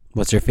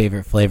 What's your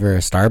favorite flavor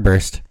of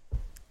Starburst?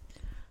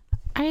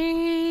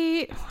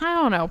 I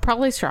don't know.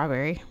 Probably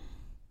strawberry.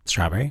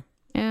 Strawberry?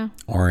 Yeah.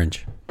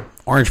 Orange.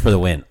 Orange for the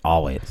win,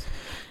 always.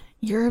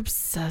 You're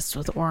obsessed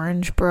with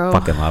orange, bro.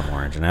 Fucking love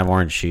orange. And I have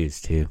orange shoes,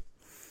 too.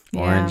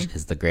 Orange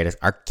is the greatest.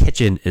 Our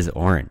kitchen is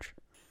orange.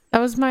 That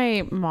was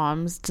my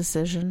mom's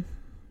decision,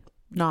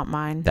 not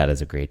mine. That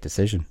is a great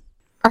decision.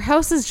 Our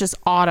house is just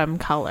autumn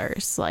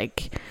colors.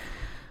 Like,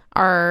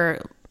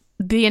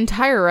 the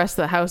entire rest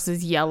of the house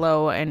is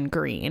yellow and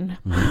green.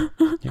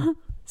 Mm-hmm. Yeah.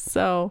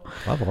 So,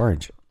 love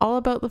orange. All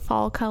about the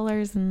fall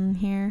colors in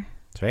here.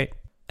 That's right.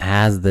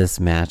 As this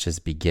match is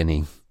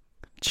beginning,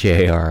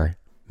 JR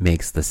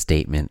makes the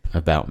statement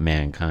about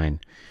Mankind.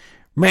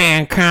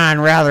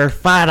 Mankind rather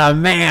fight a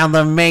man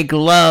than make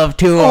love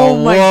to a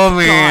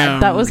woman.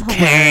 God, that was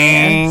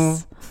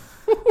hilarious.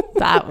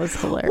 That was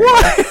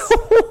hilarious.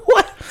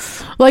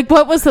 What? Like,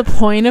 what was the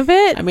point of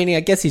it? I mean,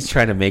 I guess he's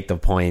trying to make the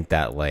point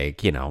that,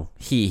 like, you know,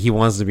 he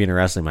wants to be in a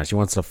wrestling match. He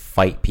wants to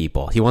fight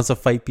people. He wants to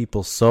fight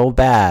people so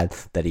bad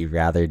that he'd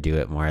rather do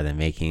it more than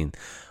making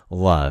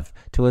love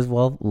to his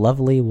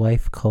lovely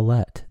wife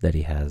Colette that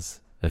he has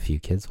a few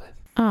kids with.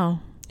 Oh.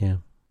 Yeah.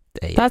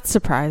 That's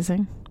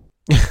surprising.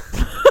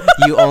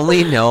 You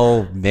only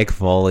know Mick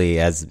Foley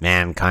as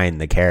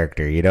Mankind, the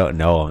character. You don't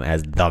know him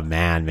as the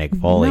man Mick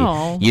Foley.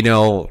 No. You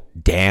know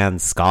Dan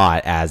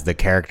Scott as the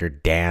character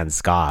Dan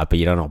Scott, but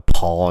you don't know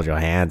Paul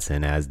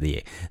Johansson as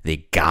the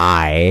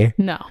guy.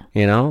 No.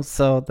 You know?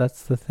 So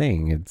that's the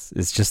thing.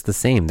 It's just the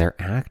same. They're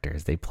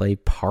actors. They play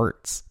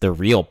parts. They're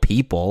real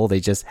people. They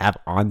just have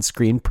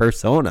on-screen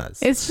personas.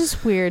 It's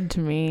just weird to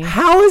me.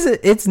 How is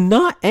it? It's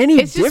not any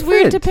different. It's just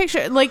weird to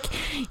picture. Like,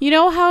 you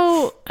know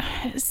how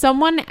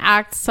someone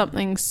acts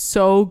something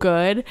so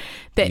good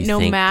that no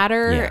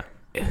matter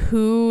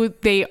who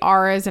they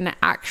are as an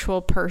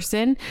actual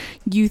person,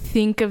 you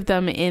think of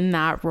them in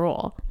that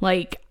role.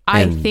 Like,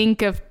 I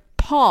think of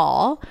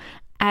Paul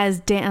as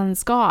Dan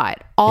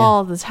Scott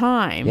all the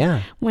time.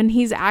 Yeah. When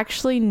he's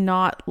actually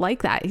not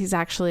like that. He's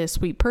actually a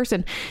sweet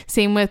person.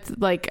 Same with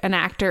like an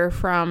actor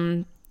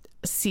from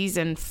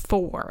season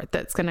 4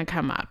 that's going to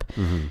come up.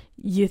 Mm-hmm.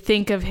 You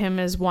think of him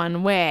as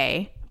one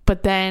way,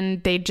 but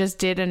then they just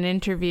did an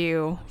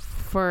interview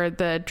for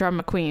the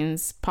Drama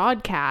Queens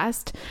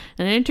podcast,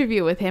 an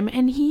interview with him,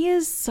 and he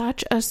is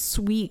such a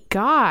sweet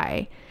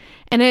guy.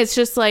 And it's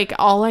just like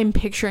all I'm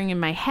picturing in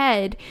my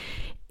head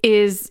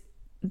is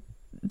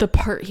the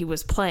part he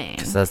was playing.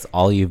 So that's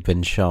all you've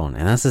been shown.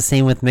 And that's the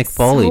same with Mick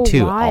Foley, So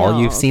too. wild.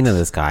 All you've seen of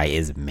this guy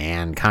is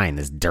mankind,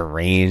 this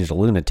deranged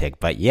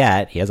lunatic. But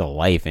yet, he has a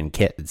wife and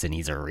kids, and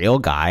he's a real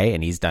guy,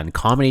 and he's done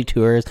comedy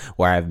tours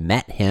where I've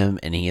met him,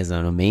 and he is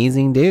an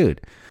amazing dude.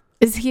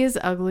 Is he as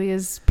ugly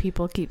as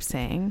people keep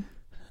saying?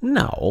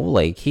 No,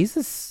 like,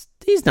 he's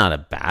not a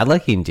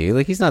bad-looking dude.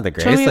 Like, he's not the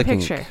Show me greatest a looking...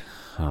 picture.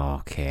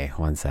 Okay,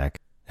 one sec.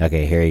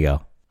 Okay, here you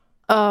go.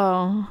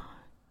 Oh.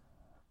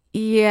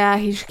 Yeah,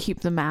 he should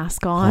keep the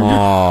mask on.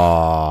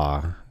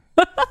 Aw.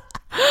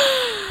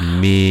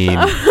 Mean.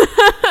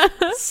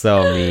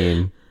 So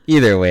mean.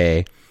 Either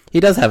way,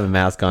 he does have a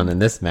mask on in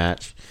this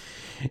match.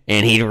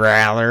 And he'd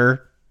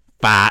rather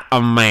fight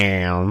a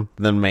man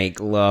than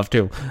make love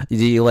to him. Do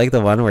you like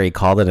the one where he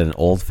called it an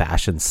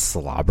old-fashioned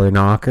slobber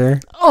knocker?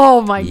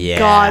 Oh my Yeah.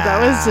 God,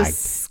 that was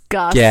disgusting.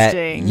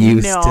 Get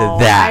used No, to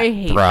that, I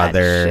hate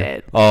brother. That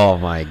shit. Oh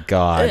my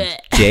God.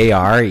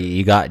 JR,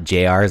 you got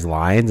JR's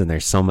lines, and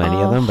there's so many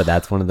of them, but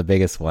that's one of the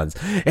biggest ones.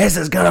 This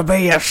is gonna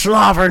be a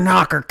slobber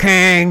knocker,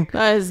 king.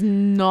 That is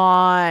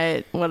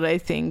not what I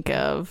think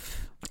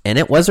of. And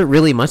it wasn't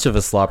really much of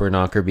a slobber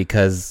knocker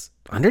because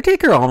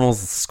Undertaker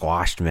almost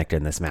squashed Mick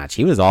in this match.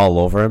 He was all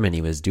over him, and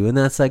he was doing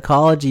that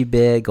psychology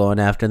bit, going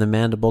after the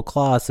mandible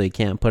claw so he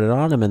can't put it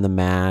on him in the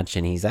match.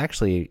 And he's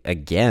actually,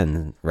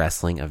 again,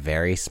 wrestling a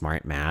very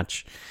smart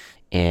match.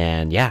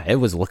 And yeah, it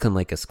was looking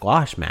like a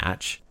squash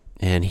match.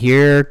 And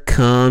here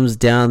comes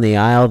down the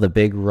aisle the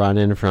big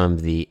run-in from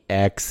the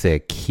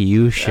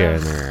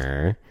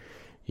Executioner,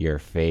 your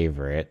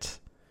favorite.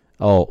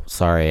 Oh,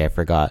 sorry, I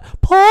forgot.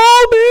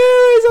 Paul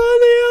Bear's on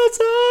the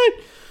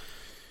outside.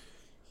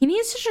 He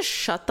needs to just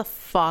shut the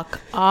fuck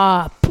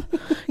up.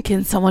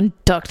 Can someone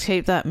duct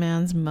tape that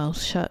man's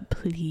mouth shut,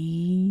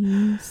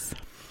 please?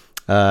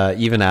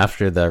 Even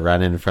after the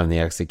run-in from the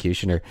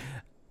Executioner,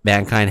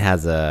 Mankind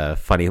has a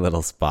funny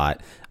little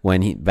spot.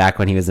 Back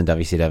when he was in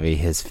WCW,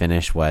 his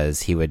finish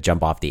was he would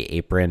jump off the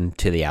apron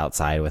to the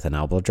outside with an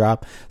elbow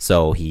drop.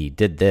 So he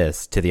did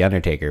this to the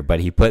Undertaker, but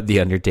he put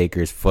the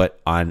Undertaker's foot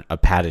on a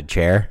padded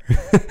chair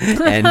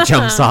and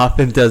jumps off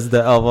and does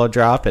the elbow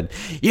drop, and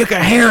you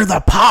can hear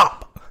the pop.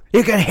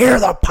 You can hear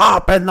the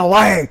pop in the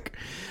leg.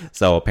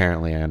 So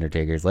apparently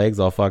Undertaker's legs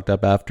all fucked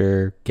up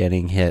after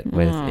getting hit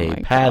with a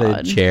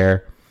padded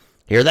chair.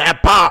 Hear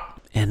that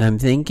pop. And I'm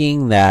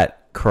thinking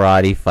that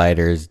karate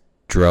fighters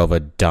drove a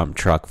dump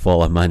truck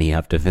full of money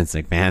up to Vince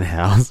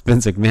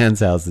McMahon's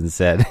house and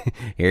said,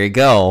 here you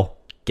go.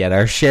 Get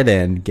our shit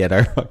in. Get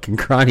our fucking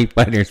karate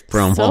fighters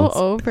promos. So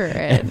over it.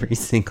 Every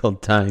single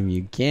time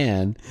you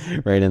can,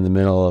 right in the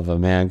middle of a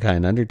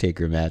Mankind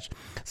Undertaker match.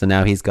 So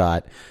now he's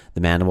got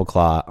the mandible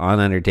claw on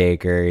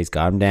Undertaker. He's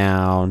got him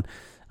down.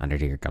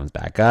 Undertaker comes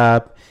back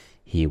up.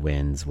 He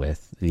wins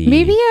with the...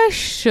 Maybe I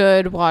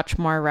should watch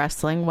more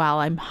wrestling while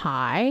I'm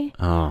high.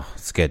 Oh,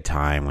 it's a good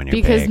time when you're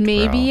Because big,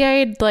 maybe bro.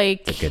 I'd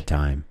like It's a good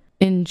time.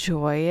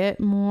 enjoy it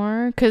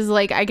more. Because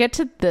like I get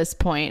to this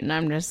point and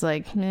I'm just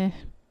like, meh,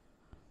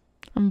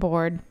 I'm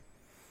bored.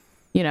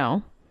 You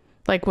know?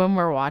 Like when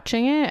we're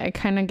watching it, I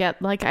kind of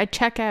get like, I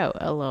check out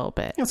a little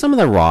bit. You know, some of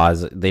the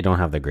Raws, they don't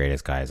have the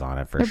greatest guys on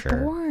it for They're sure.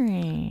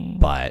 boring.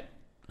 But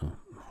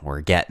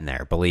we're getting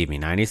there. Believe me,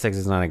 96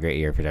 is not a great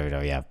year for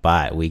WWF,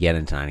 but we get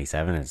into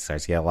 97 and it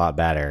starts to get a lot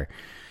better.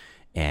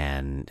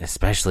 And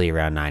especially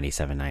around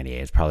 97,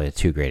 98, it's probably the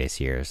two greatest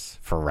years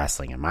for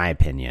wrestling, in my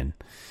opinion,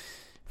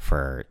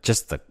 for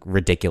just the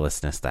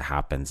ridiculousness that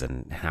happens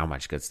and how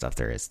much good stuff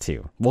there is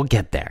too. We'll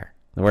get there.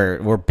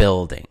 We're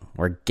building.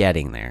 We're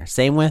getting there.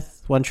 Same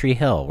with One Tree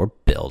Hill. We're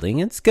building.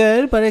 It's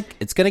good, but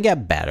it's going to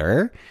get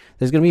better.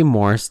 There's going to be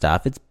more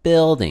stuff. It's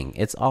building.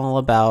 It's all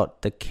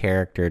about the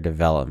character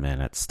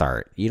development at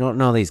start. You don't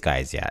know these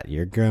guys yet.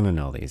 You're going to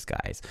know these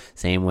guys.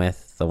 Same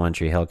with the One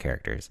Tree Hill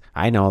characters.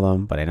 I know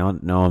them, but I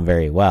don't know them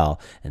very well,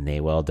 and they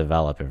will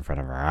develop in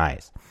front of our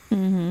eyes.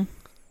 Mm-hmm.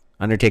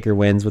 Undertaker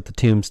wins with the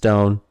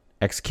tombstone.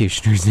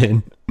 Executioner's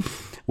in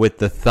with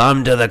the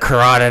thumb to the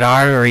carotid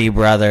artery,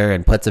 brother,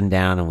 and puts him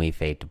down, and we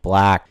fade to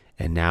black.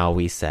 And now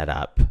we set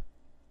up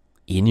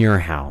in your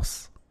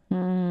house.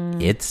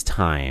 It's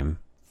time.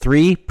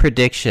 3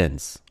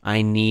 predictions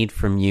I need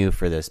from you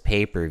for this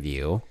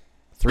pay-per-view.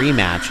 3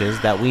 matches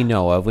that we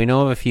know of. We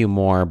know of a few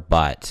more,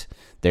 but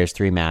there's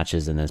 3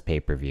 matches in this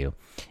pay-per-view.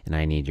 And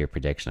I need your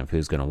prediction of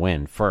who's going to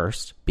win.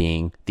 First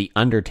being The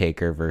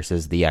Undertaker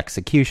versus The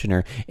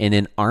Executioner in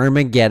an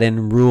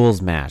Armageddon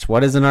rules match.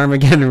 What is an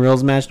Armageddon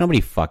rules match?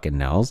 Nobody fucking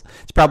knows.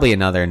 It's probably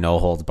another no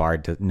holds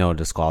barred, no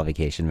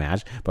disqualification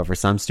match. But for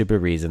some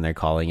stupid reason, they're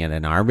calling it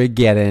an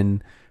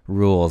Armageddon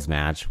rules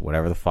match.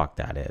 Whatever the fuck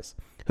that is.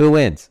 Who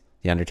wins?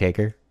 The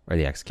Undertaker or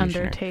The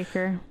Executioner?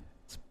 Undertaker.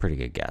 It's a pretty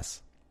good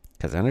guess.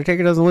 Because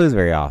Undertaker doesn't lose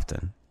very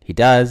often. He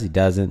does, he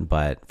doesn't,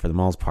 but for the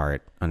most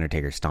part,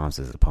 Undertaker stomps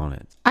his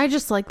opponents. I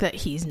just like that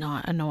he's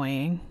not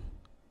annoying.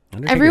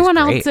 Undertaker's Everyone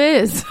great. else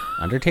is.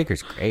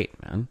 Undertaker's great,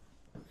 man.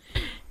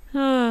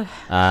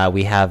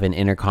 We have an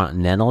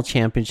Intercontinental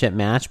Championship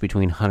match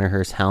between Hunter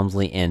Hearst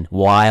Helmsley and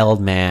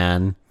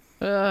Wildman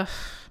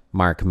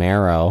Mark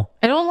Marrow.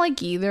 I don't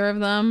like either of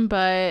them,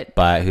 but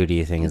who do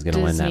you think is going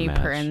to win that Disney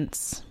match?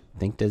 Prince. I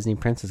think Disney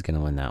Prince is going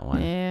to win that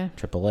one. Yeah.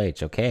 Triple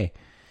H, okay.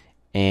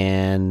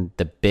 And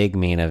the big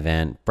main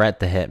event, Bret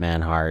the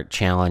Hitman Hart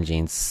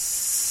challenging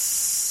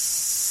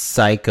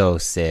Psycho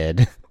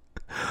Sid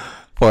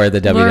for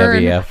the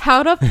Learn WWF.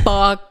 how to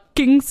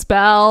fucking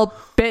spell,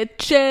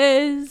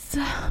 bitches.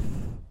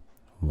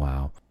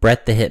 Wow.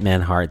 Bret the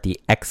Hitman Hart, the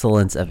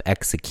excellence of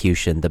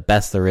execution, the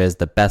best there is,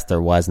 the best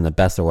there was, and the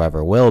best there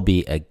ever will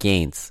be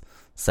against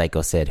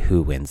Psycho Sid,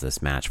 who wins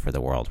this match for the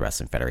World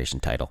Wrestling Federation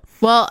title.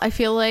 Well, I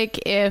feel like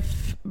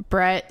if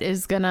Brett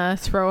is gonna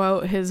throw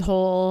out his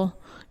whole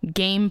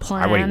game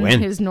Why would he plan, win?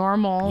 his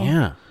normal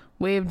Yeah,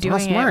 way of It's not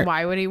doing smart. it,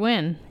 why would he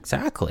win?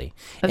 exactly.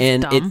 That's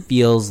And dumb. it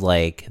feels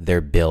like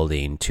they're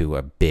building to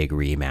a big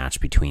rematch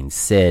between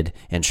Sid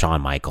and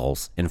Shawn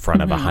Michaels in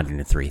front of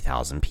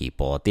 103,000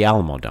 people at the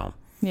Alamo Dome.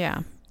 Yeah.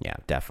 Yeah,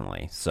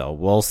 definitely. So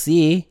we'll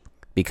see,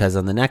 because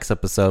on the next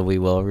episode, we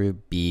will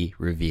be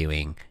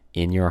reviewing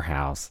In Your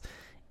House.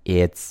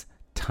 It's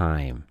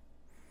time.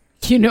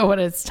 You know what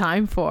it's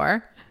time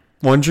for.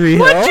 One Tree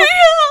Hill?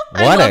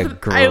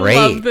 I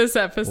love this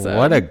episode.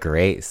 What a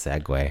great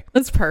segue.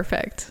 That's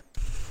perfect.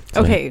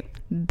 Okay,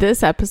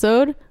 this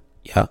episode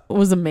Yeah.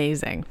 was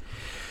amazing.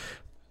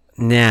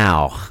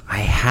 Now, I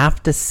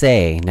have to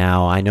say,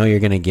 I know you're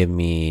going to give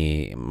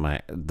me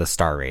the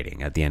star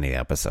rating at the end of the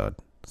episode.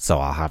 So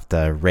I'll have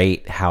to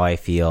rate how I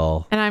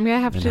feel. And I'm going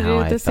to have And to how do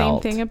I the same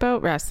felt. thing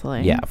about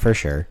wrestling. Yeah, for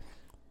sure.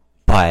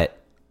 But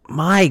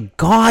my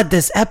God,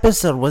 this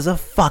episode was a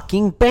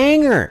fucking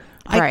banger.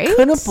 Right? I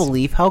couldn't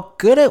believe how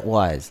good it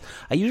was.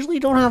 I usually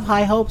don't have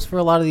high hopes for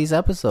a lot of these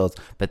episodes,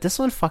 but this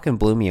one fucking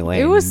blew me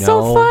away. It was no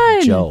so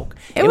fun. Joke.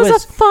 It was a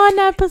fun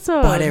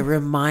episode. But it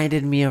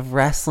reminded me of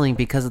wrestling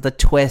because of the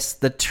twists,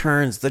 the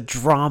turns, the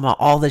drama,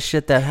 all the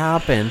shit that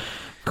happened.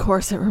 Of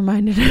course, it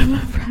reminded him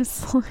of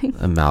wrestling.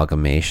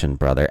 Amalgamation,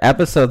 brother.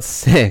 Episode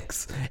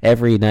 6.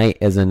 Every night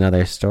is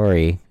another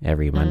story.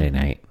 Every Monday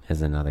night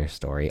is another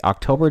story.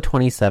 October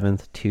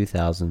 27th,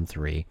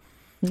 2003.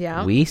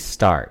 Yeah. We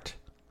start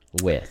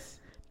with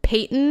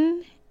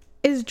Peyton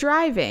is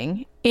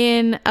driving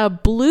in a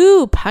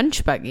blue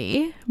punch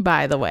buggy,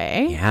 by the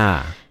way.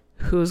 yeah,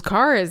 Whose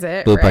car is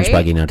it? blue punch right?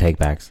 buggy, no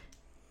takebacks.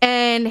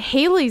 And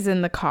Haley's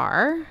in the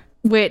car,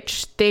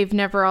 which they've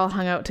never all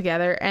hung out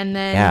together. And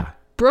then Yeah.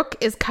 Brooke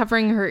is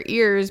covering her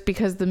ears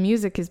because the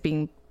music is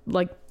being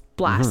like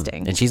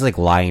blasting. And she's like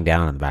lying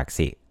down in the back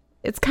seat.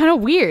 It's kind of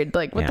weird.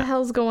 Like, what the Yeah.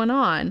 hell's going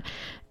on?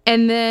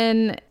 And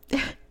then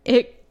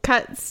it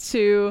cuts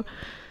to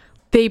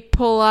they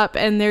pull up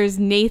and there's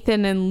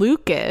Nathan and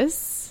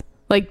Lucas.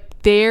 Like,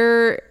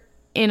 they're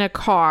in a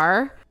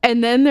car.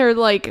 And then they're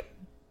like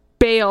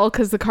bail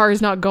because the car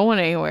is not going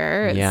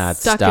anywhere. It's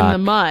stuck in the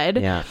mud.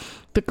 Yeah.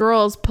 The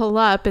girls pull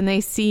up and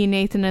they see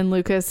Nathan and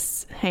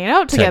Lucas hanging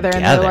out together.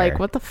 And they're Together. like,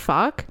 what the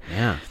fuck?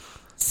 Yeah.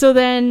 So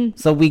then,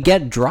 So we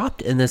get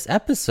dropped in this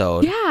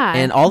episode. yeah.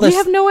 And all this, we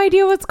have no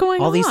idea what's going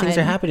on. all these things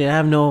are happening. I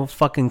have no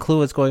fucking clue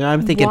what's going on.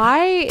 I'm thinking,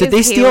 Why did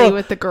is they Haley steal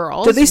with the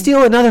girls? Did they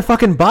steal another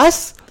fucking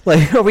bus?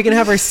 Like, are we gonna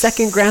have our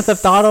second Grand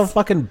Theft Auto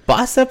fucking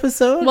bus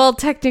episode? Well,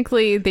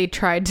 technically, they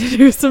tried to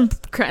do some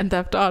Grand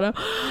Theft Auto.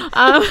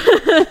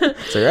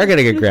 So you're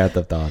gonna get Grand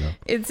Theft Auto.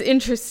 It's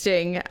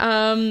interesting.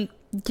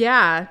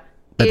 Yeah.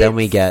 But then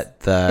we It's-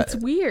 get It's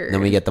weird.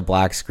 Then we get the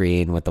black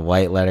screen with the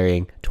white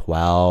lettering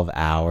 12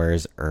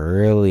 hours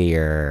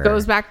earlier.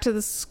 Goes back to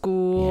the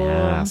school.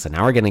 Yeah, so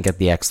now we're going to get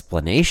the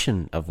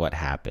explanation of what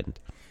happened.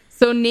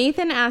 So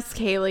Nathan asks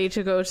Haley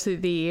to go to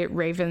the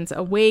Ravens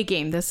away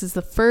game. This is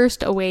the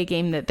first away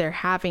game that they're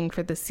having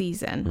for the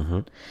season. Mm-hmm.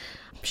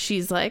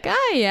 She's like,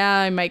 yeah,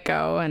 I might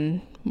go,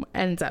 and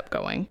ends up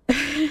going.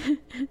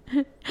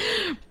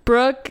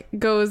 Brooke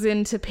goes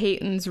into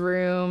Peyton's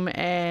room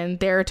and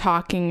they're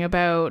talking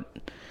about,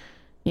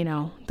 you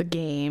know, the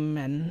game,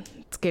 and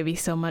it's going to be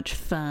so much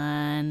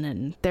fun,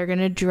 and they're going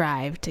to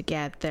drive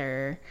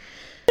together.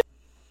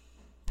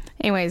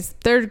 Anyways,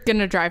 they're going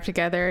to drive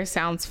together.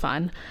 Sounds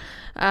fun.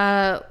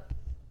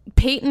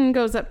 Peyton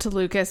goes up to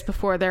Lucas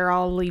before they're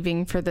all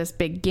leaving for this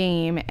big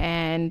game,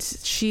 and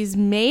she's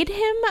made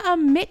him a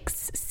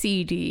mix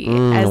CD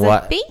as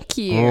a thank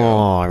you.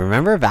 Oh,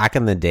 remember back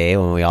in the day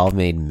when we all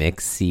made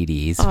mix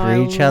CDs for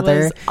each I other?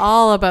 was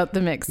all about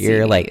the mix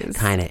You're CDs. like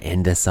kind of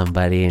into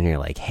somebody and you're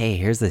like, hey,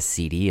 here's a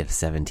CD of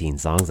 17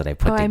 songs that I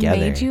put together. I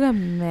made you a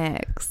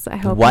mix. I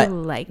hope What? you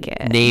like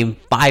it. Name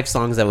 5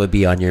 songs that would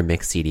be on your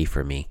mix CD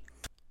for me.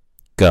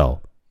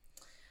 Go.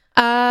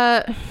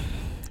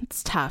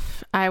 It's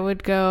tough. I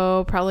would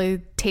go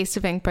probably Taste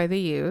of Ink by The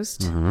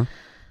Used.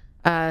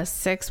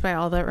 6 by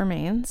All That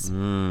Remains.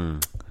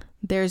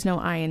 There's No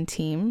I in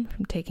Team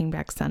from Taking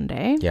Back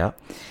Sunday. Yeah.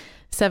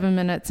 7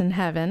 Minutes in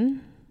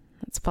Heaven.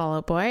 That's Fall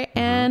Out Boy.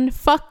 And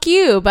Fuck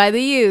You by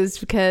The Used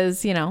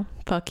because, you know,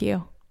 fuck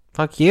you.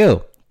 Fuck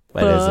you.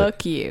 What is it?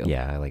 Fuck you.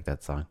 Yeah, I like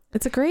that song.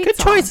 It's a great Good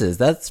song. choices.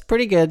 That's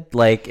pretty good.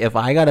 Like, if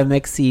I got a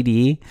mix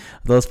CD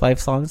of those 5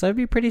 songs, I'd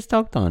be pretty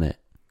stoked on it.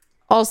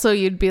 Also,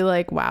 you'd be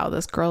like, wow,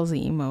 this girl's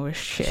emo as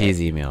shit.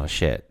 She's emo as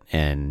shit.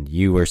 And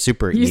you were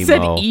super you emo.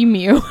 said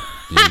emu.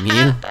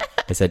 Emu?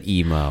 I said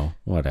emo.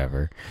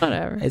 Whatever.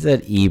 Whatever. I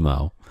said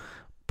emo.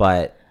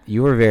 But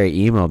you were very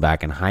emo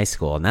back in high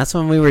school. And that's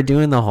when we were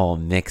doing the whole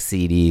mix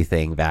CD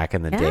thing back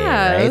in the day,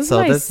 Yeah, right? it was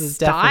So my this is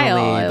style.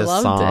 definitely I the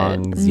loved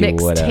songs it. you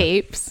Mixed would have.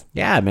 tapes.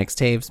 Yeah,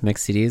 mixtapes,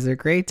 mixed CDs are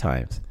great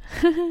times.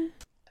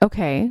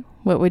 Okay,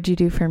 what would you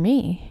do for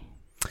me?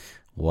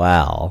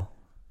 Well,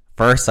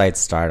 first I'd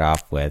start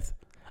off with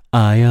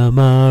I am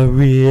a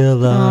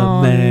real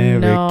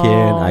American.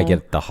 no. I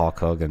get the Hulk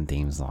Hogan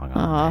theme song on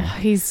Oh, there.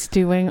 he's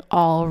doing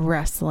all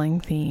wrestling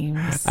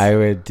themes. I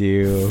would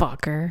do...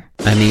 Fucker.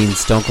 I mean,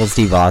 Stone Cold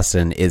Steve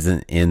Austin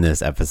isn't in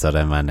this episode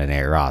of Monday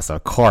Night Raw, so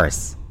of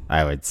course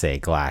I would say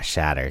Glass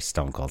Shatter,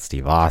 Stone Cold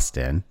Steve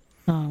Austin.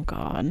 Oh,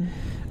 God.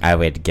 I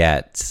would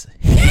get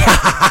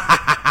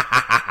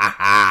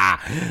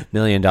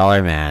Million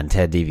Dollar Man,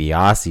 Ted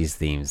DiBiase's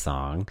theme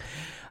song.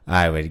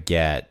 I would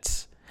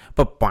get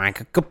I would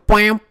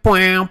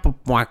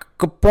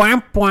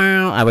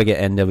get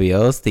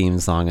NWO's theme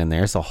song in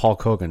there, so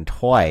Hulk Hogan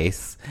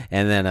twice.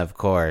 And then, of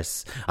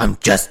course, I'm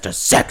just a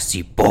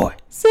sexy boy.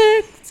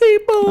 Sexy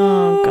boy.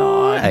 Oh,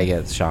 God. I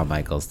get Shawn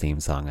Michaels' theme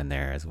song in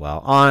there as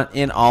well.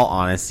 In all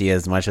honesty,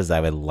 as much as I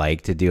would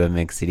like to do a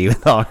mix CD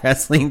with all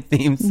wrestling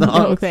theme songs,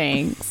 No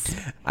thanks.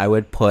 I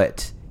would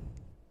put,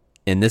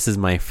 and this is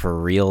my for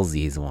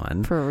realsies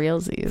one. For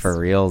realsies. For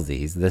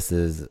realsies, this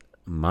is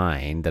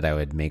mine that I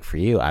would make for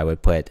you. I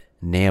would put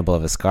Nea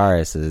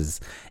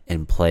Blavaskaris's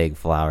In Plague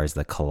Flowers,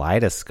 the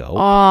Kaleidoscope.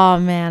 Oh,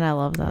 man, I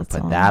love that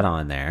Put song. that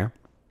on there.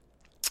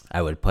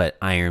 I would put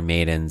Iron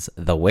Maiden's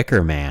The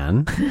Wicker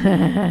Man.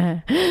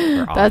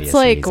 That's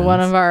like one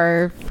of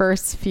our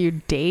first few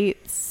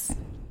dates.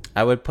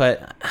 I would put,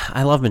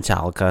 I love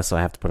Metallica, so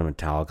I have to put a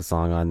Metallica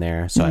song on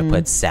there. So I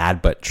put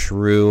Sad But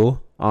True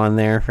on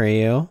there for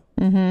you.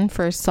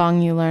 First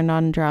song you learned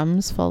on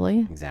drums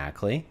fully.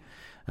 Exactly.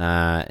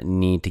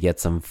 Need to get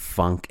some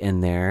funk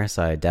in there,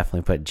 so I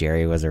definitely put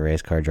Jerry Was a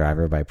Race Car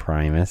Driver by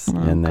Primus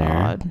in there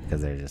God.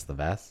 because they're just the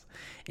best.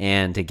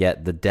 And to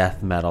get the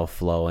death metal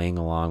flowing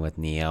along with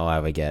Neo, I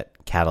would get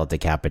Cattle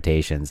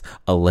Decapitations,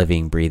 a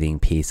living, breathing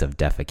piece of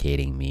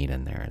defecating meat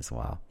in there as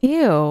well.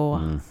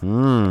 Ew.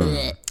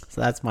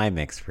 So that's my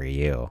mix for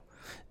you.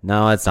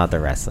 No, it's not the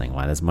wrestling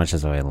one, as much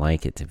as I would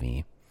like it to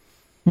be.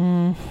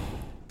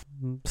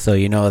 So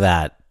you know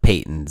that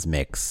Peyton's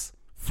mix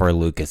for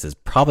Lucas is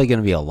probably going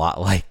to be a lot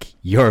like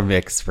your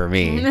mix for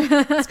me.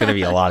 It's going to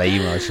be a lot of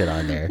emo shit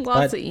on there.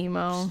 Lots But of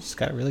emo. she's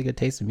got a really good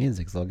taste in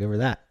music, so I'll give her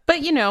that.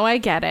 But, you know, I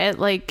get it.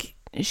 Like,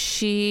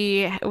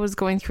 she was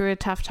going through a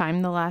tough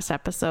time the last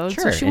episode.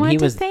 So she and wanted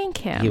to thank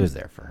him. He was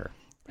there for her.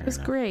 It was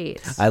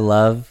great. I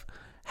love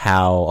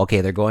how,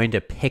 okay, they're going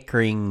to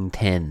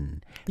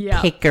Pickerington.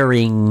 Yeah.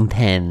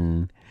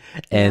 Pickerington.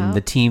 And Yeah.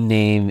 the team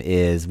name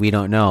is, we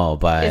don't know,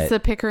 but... It's the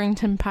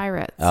Pickerington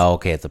Pirates. Oh,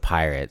 okay, it's the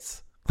Pirates.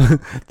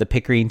 The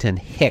Pickerington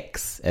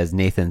Hicks, as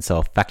Nathan so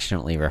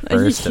affectionately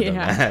refers to them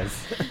Yeah.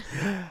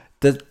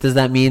 as. Does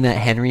that mean that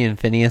Henry and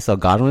Phineas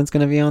O'Godwin's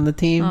going to be on the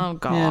team? Oh,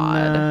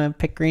 God. And,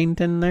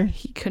 Pickerington there?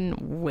 He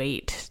couldn't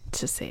wait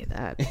to say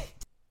that.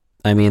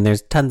 I mean,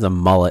 there's tons of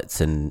mullets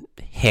and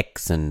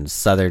Hicks and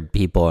Southern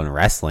people in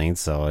wrestling,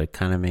 so it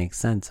kind of makes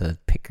sense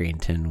that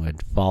Pickerington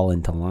would fall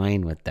into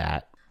line with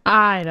that.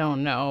 I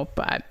don't know.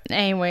 But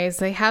anyways,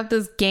 they have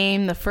this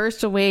game, the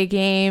first away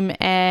game,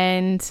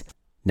 and...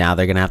 Now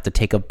they're going to have to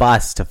take a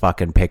bus to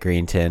fucking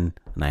Pickerington,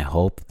 and I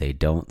hope they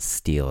don't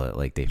steal it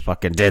like they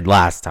fucking did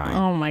last time.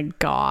 Oh my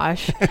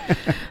gosh.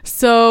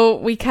 So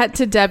we cut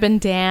to Deb and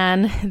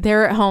Dan.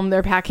 They're at home.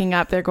 They're packing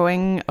up. They're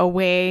going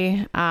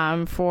away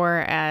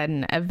for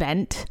an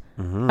event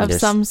of They're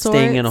some sort.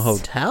 staying in a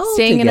hotel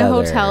Staying in a together.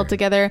 hotel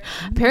together.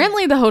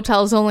 Apparently the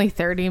hotel is only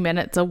 30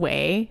 minutes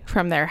away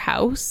from their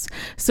house.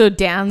 So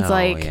Dan's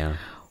like, yeah.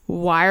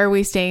 why are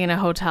we staying in a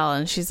hotel?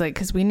 And she's like,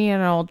 because we need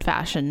an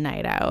old-fashioned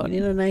night out. We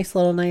need a nice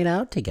little night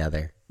out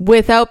together.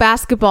 Without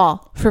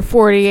basketball for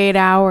 48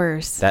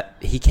 hours. That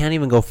he can't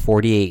even go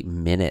 48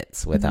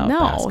 minutes without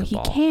basketball. No, he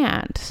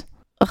can't.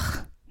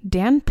 Ugh,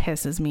 Dan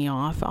pisses me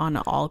off on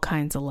all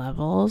kinds of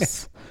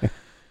levels.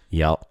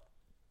 Yep.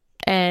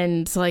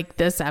 And like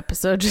this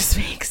episode just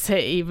makes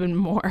it even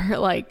more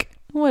like,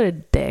 what a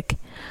dick.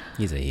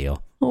 He's a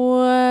heel.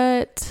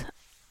 What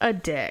a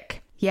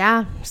dick.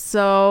 Yeah,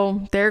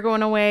 so they're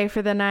going away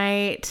for the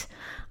night.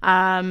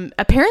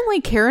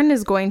 Apparently Karen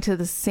is going to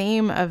the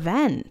same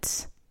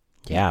event.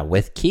 Yeah,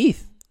 with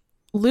Keith.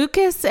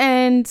 Lucas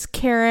and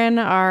Karen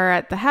are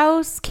at the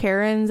house.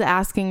 Karen's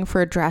asking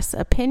for dress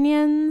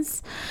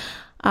opinions.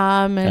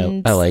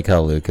 And I like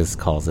how Lucas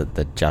calls it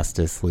the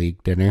Justice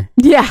League dinner.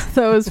 yeah,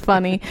 that was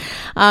funny.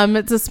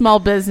 It's a small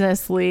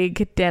business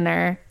league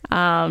dinner.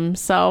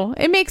 So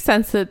it makes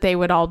sense that they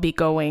would all be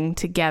going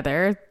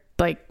together.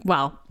 Like,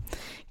 well,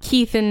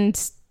 Keith and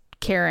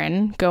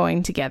Karen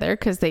going together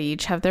because they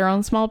each have their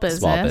own small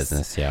business. Small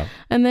business, yeah.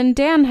 And then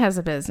Dan has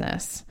a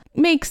business.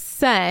 Makes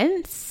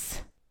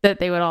sense that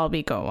they would all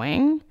be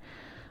going.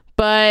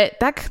 But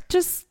that's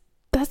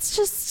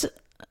just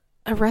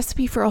a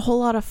recipe for a whole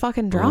lot of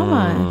fucking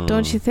drama,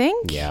 don't you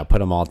think? Yeah, put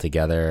them all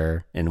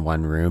together in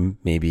one room,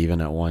 maybe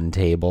even at one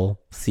table.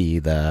 See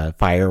the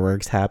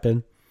fireworks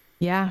happen.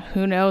 Yeah,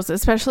 who knows?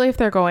 Especially if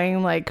they're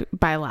going like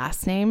by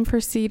last name for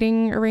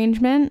seating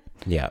arrangement.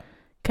 Yeah.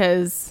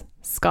 Because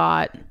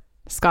Scott,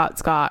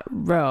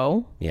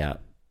 Rowe, Yeah.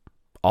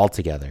 All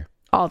together.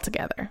 all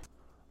together.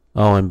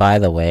 Oh, and by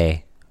the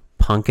way,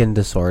 Punkin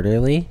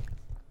Disorderly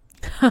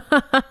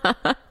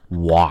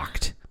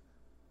walked.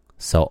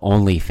 So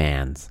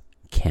OnlyFans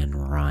can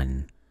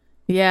run.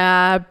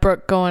 Yeah,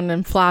 Brooke going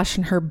and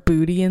flashing her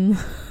booty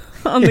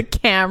on the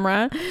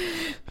camera.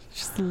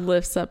 Just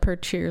lifts up her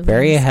cheerleading.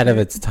 Very ahead of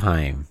skirt. its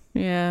time.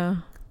 Yeah.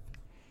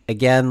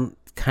 Again,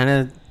 kind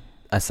of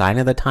a sign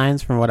of the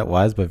times from what it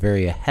was, but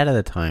very ahead of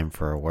the time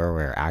for where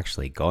we're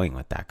actually going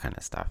with that kind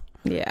of stuff.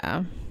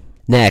 Yeah.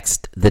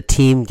 Next, the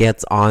team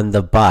gets on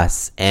the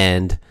bus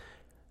and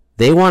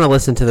they want to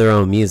listen to their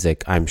own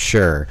music, I'm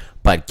sure.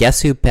 But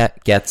guess who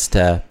gets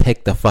to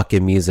pick the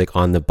fucking music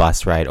on the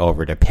bus ride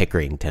over to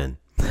Pickerington?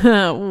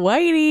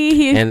 Whitey,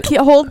 he And-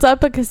 holds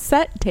up a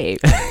cassette tape.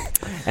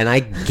 And I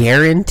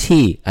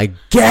guarantee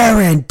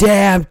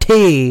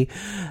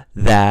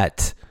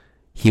that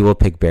he will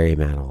pick Barry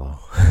Manilow.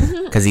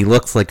 Because he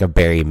looks like a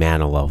Barry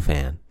Manilow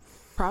fan.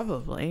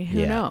 Probably. Who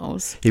Yeah.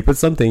 knows? He put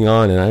something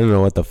on and I don't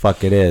know what the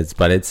fuck it is,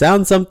 but it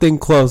sounds something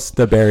close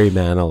to Barry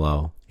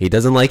Manilow. He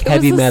doesn't like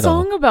heavy it was a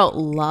metal. song about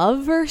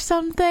love or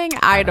something?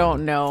 I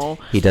don't know.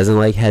 He doesn't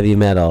like heavy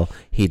metal.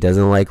 He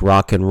doesn't like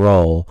rock and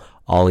roll.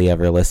 All he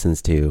ever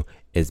listens to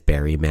is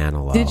Barry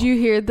Manilow. Did you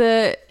hear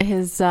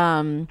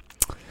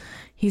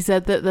he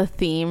said that the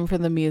theme for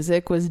the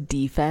music was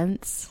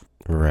defense.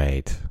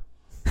 Right.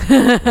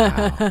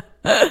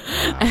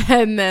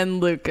 And then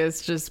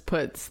Lucas just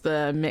puts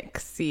the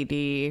mix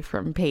CD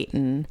from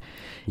Peyton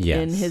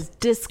Yes. in his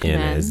Discman.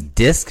 In his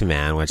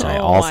Discman, which I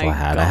Oh also my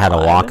had. I had a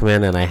God.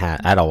 Walkman, and I had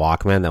a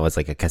Walkman that was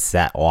like a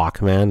cassette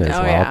Walkman as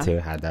Oh, well yeah. too.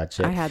 I had that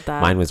shit. I had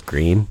that. Mine was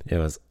green. It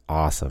was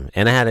awesome.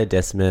 And I had a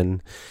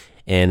Discman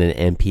and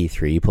an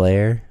MP3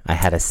 player. I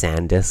had a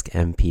SanDisk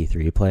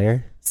MP3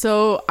 player.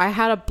 So I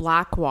had a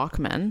black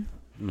Walkman.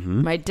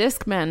 Mm-hmm. My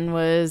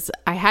Discman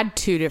I had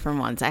two different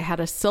ones. I had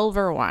a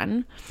silver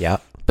one,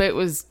 Yep. but it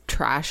was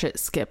trash. It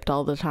skipped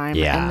all the time.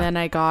 Yeah. And then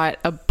I got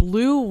a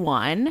blue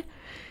one,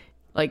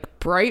 like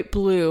bright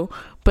blue,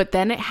 but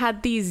then it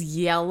had these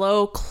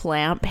yellow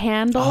clamp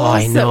handles. Oh,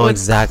 I that know would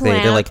exactly.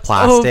 They're clamp like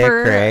plastic,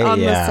 over right? On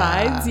the Yeah.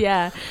 sides,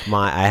 yeah.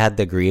 I had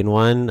the green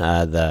one,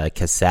 the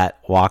cassette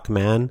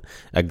Walkman,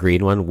 a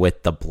green one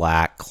with the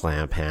black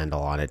clamp handle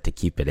on it to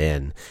keep it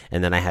in.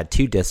 And then I had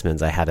two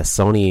Discmans. I had a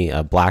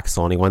black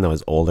Sony one that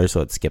was older,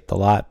 so it skipped a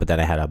lot. But then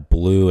I had a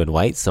blue and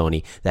white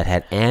Sony that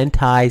had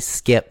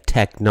anti-skip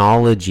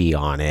technology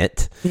on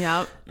it,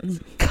 Yep.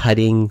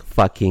 cutting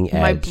fucking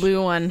edge. My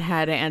blue one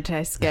had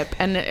anti-skip,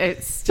 and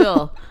it's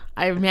still,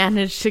 I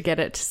managed to get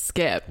it to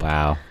skip.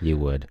 Wow, you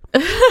would.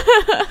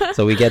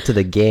 So we get to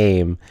the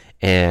game,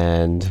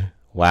 and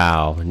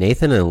wow,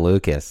 Nathan and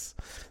Lucas.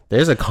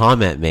 There's a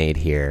comment made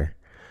here,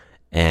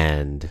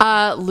 and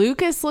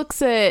Lucas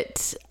looks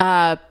at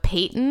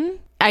Peyton.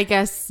 I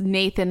guess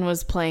Nathan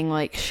was playing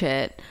like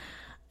shit,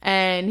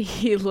 and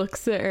he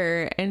looks at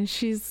her, and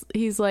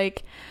he's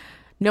like,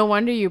 "No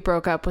wonder you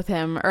broke up with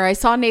him." Or I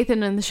saw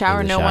Nathan in the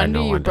shower. In the No shower, wonder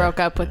no you wonder. broke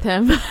up with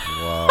him.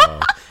 whoa.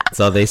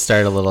 So they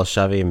start a little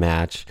shoving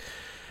match.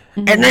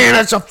 And then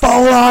it's a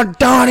full-on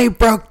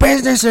Donnybrook.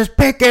 Business is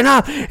picking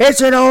up. It's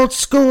an old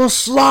school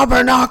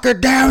slobber knocker,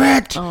 damn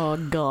it. Oh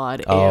God!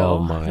 Ew. Oh,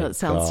 my that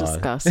sounds God.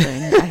 disgusting.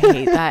 I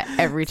hate that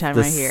every time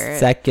The I hear it.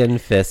 second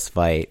fist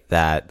fight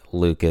that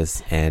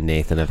Lucas and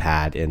Nathan have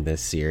had in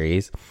this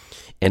series.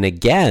 And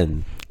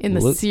again, In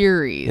the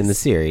series. In the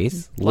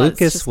series, Let's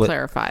Lucas just with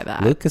clarify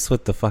that. Lucas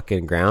with the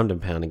fucking ground and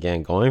pound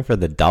again, going for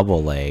the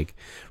double leg.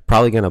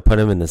 Probably gonna put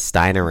him in the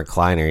Steiner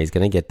recliner. He's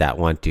gonna get that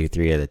 1, 2,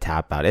 3 of the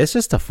tap out. It's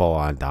just a full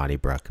on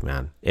Donnybrook,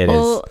 man. It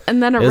is.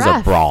 And then it is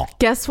ref. a brawl.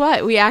 Guess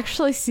what? We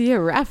actually see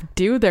a ref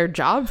do their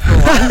job for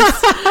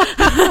once.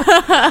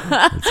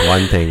 It's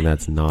one thing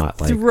that's not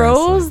like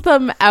Throws wrestling.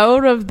 them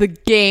out of the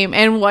game,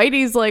 and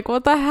Whitey's like,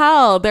 "What the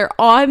hell? They're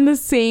on the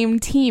same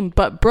team."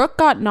 But Brooke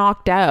got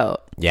knocked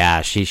out.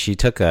 Yeah, she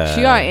took a.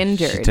 She got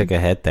injured. She took a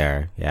hit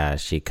there. Yeah,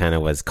 she kind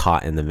of was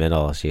caught in the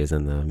middle. She was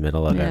in the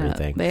middle of Yeah,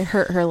 everything. they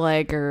hurt her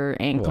leg or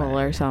ankle or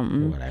Whatever.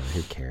 something. Whatever,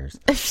 who cares?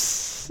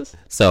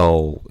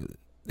 So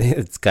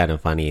it's kind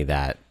of funny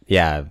that,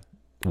 yeah,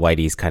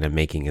 Whitey's kind of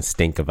making a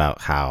stink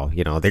about how,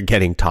 they're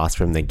getting tossed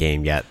from the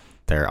game, yet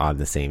they're on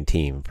the same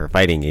team for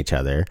fighting each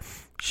other.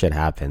 Shit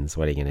happens.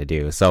 What are you going to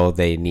do? So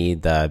they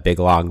need the big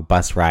long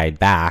bus ride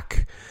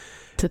back.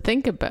 To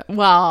think about,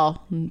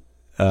 well,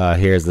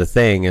 Here's the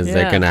thing is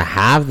they're Yeah. going to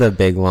have the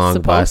big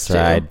long bus Supposed to.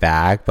 ride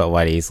back, but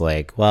Whitey's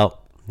like, well,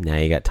 now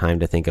you got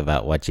time to think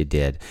about what you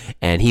did.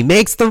 And he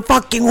makes them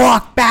fucking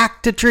walk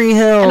back to Tree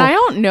Hill. and I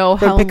don't know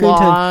from how Pickerington.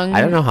 long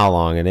I don't know how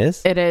long it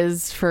is. it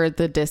is for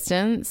the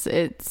distance.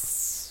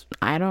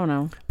 I don't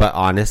know. But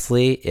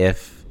honestly,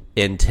 if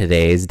in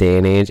today's day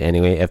and age,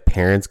 anyway, if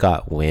parents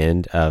got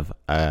wind of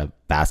a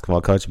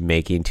basketball coach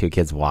making two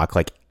kids walk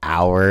like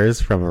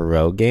hours from a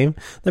road game,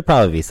 there'd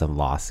probably be some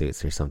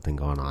lawsuits or something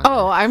going on.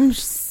 Oh, I'm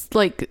just,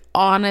 like,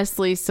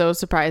 honestly so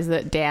surprised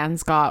that Dan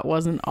Scott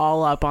wasn't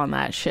all up on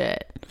that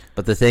shit.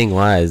 But the thing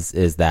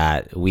is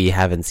that we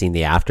haven't seen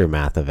the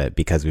aftermath of it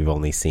because we've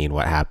only seen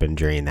what happened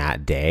during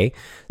that day.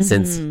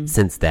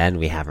 Since then,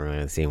 we haven't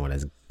really seen what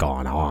has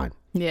gone on.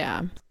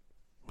 Yeah.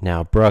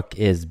 Now, Brooke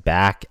is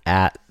back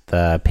at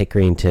the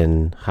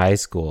Pickerington High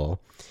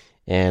School,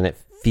 and it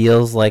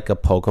feels like a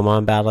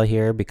Pokemon battle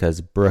here because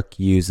Brooke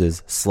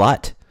uses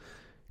Slut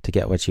to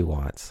get what she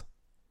wants.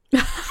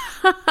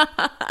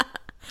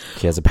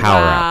 She has a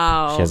power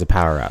up. She has a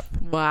power up.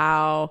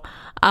 Wow.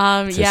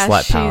 Yeah,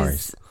 slut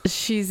powers.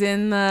 She's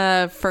in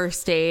the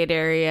first aid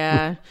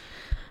area,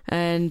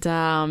 and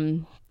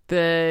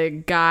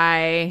the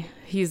guy,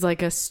 he's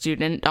like a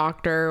student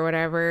doctor or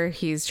whatever.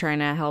 He's trying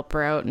to help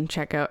her out and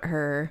check out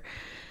her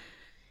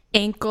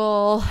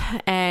ankle,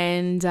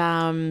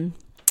 and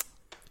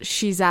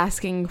she's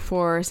asking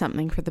for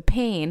something for the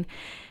pain,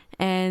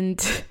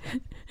 and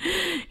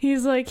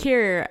he's like,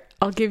 here,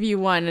 I'll give you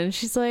one. And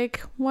she's like,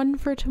 one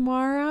for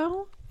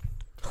tomorrow,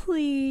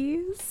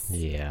 please.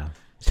 Yeah.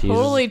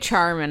 Totally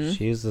charming.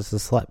 She uses the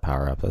slut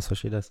power up. That's what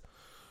she does.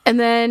 And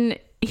then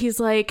he's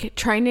like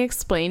trying to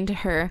explain to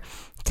her,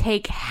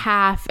 take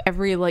half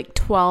every like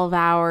 12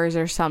 hours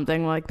or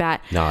something like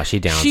that. No, she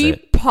downs She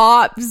it.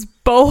 pops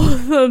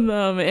both of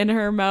them in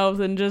her mouth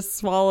and just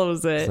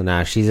swallows it. So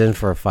now she's in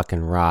for a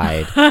fucking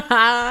ride.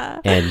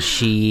 And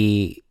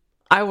she...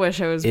 I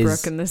wish I was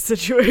Brooke in this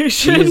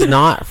situation. She's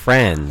not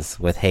friends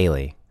with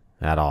Haley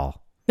at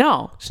all.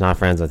 No. She's not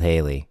friends with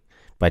Haley.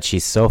 But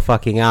she's so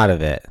fucking out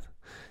of it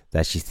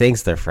that she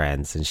thinks they're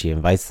friends, and she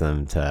invites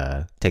them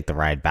to take the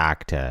ride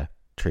back to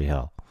Tree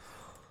Hill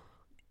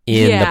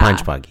in the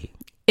punch buggy.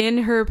 In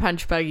her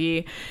punch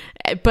buggy.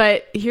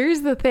 But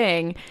here's the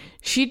thing.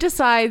 She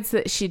decides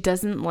that she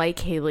doesn't like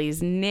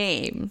Haley's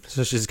name.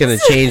 So she's going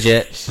to change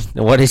it.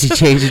 What did she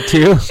change it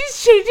to?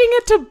 She's changing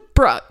it to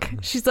Brooke.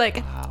 She's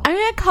like, I'm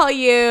going to call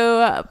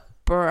you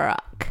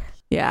Brooke.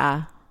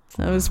 Yeah.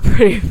 That was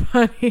pretty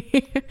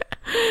funny.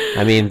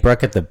 I mean,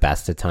 Brooke at the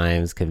best of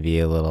times can be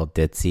a little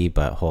ditzy,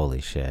 but holy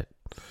shit.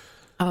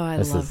 Oh, I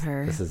love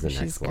her. This is the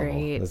She's next level.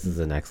 great. This is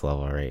the next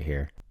level right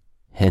here.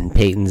 And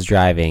Peyton's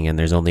driving, and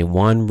there's only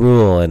one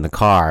rule in the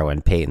car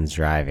when Peyton's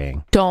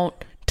driving. Don't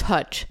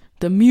touch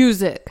the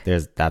music.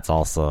 That's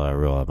also a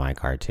rule in my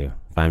car too.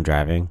 If I'm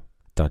driving,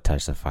 don't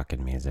touch the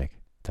fucking music.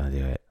 Don't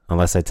do it.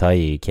 Unless I tell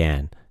you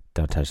can.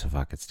 Don't touch the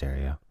fucking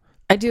stereo.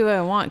 I do what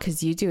I want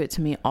because you do it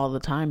to me all the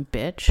time,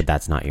 bitch. But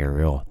that's not your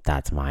rule.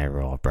 That's my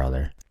rule,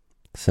 brother.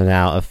 So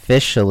now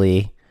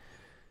officially,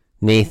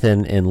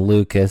 Nathan and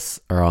Lucas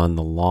are on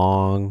the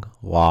long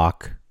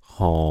walk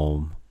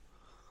home.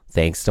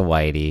 Thanks to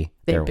Whitey.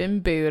 They've been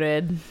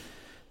booted.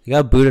 They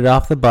got booted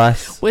off the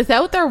bus.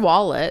 Without their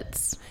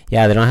wallets.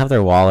 Yeah, they don't have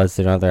their wallets.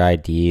 They don't have their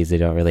IDs. They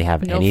don't really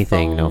have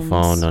anything. Phones. No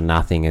phone, no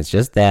nothing. It's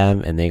just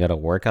them, and they got to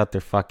work out their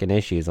fucking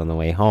issues on the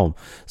way home.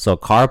 So a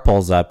car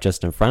pulls up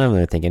just in front of them.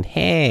 They're thinking,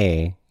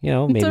 hey,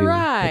 maybe it's a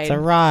ride. It's a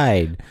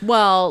ride.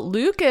 Well,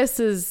 Lucas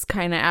is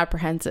kind of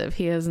apprehensive.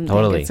 He doesn't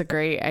think it's a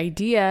great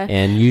idea.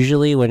 And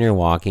usually when you're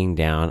walking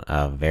down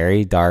a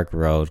very dark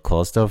road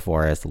close to a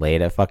forest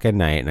late at fucking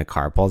night and a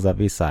car pulls up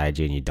beside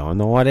you and you don't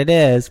know what it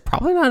is,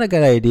 probably not a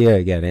good idea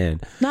to get in.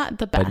 Not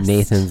the best. But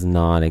Nathan's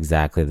not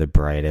exactly the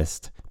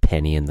brightest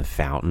penny in the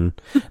fountain,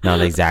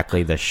 not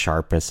exactly the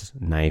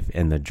sharpest knife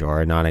in the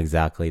drawer, not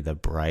exactly the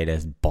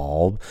brightest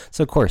bulb.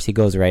 So of course he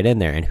goes right in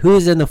there. And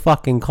who's in the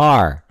fucking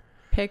car?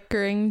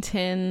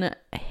 Pickerington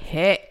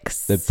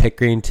Hicks. The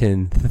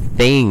Pickerington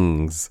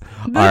things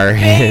are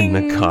in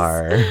the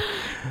car.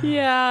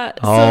 Yeah.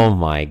 Oh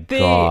my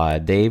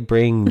God. They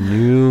bring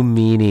new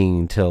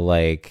meaning to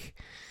like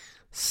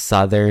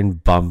Southern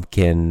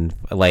bumpkin.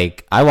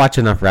 Like, I watch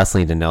enough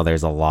wrestling to know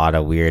there's a lot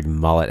of weird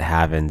mullet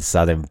having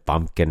Southern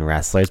bumpkin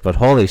wrestlers, but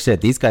holy shit,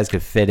 these guys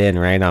could fit in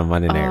right on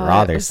Monday Night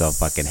Raw. They're so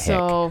fucking hick.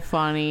 So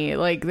funny.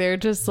 Like, they're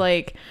just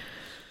like,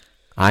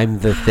 I'm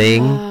the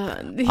thing.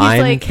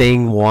 I'm like,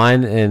 thing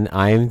one, and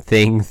I'm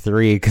thing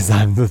three because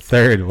I'm the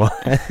third one.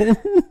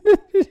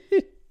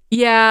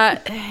 Yeah,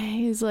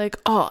 he's like,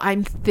 oh,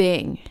 I'm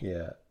thing.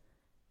 Yeah.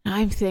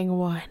 I'm thing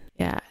one.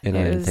 Yeah. And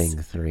I'm thing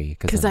three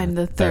because I'm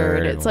the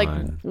third. It's one.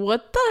 like,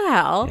 what the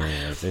hell?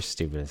 Yeah, they're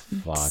stupid as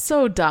fuck.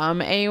 So dumb.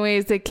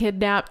 Anyways, they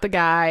kidnap the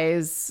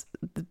guys.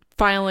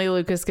 Finally,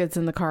 Lucas gets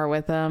in the car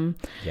with them.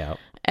 Yep.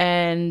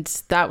 And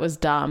that was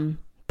dumb,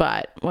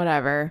 but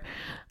whatever.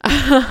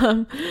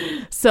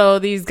 So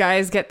these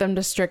guys get them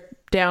to strip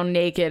down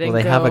naked and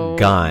they have a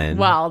gun.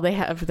 Well, they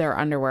have their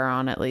underwear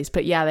on at least,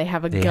 but yeah, they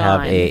have a gun. They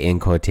have a, in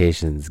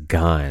quotations,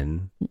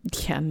 gun.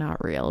 Yeah,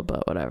 not real,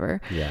 but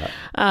whatever. Yeah.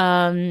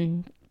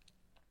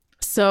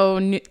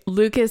 So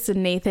Lucas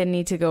and Nathan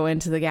need to go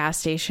into the gas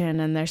station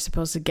and they're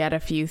supposed to get a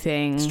few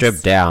things.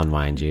 Stripped down,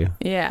 mind you.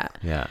 Yeah.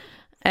 Yeah.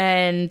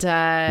 And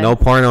No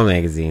porno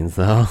magazines,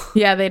 though.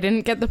 yeah, they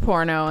didn't get the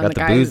porno. And Got the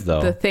guys, booze,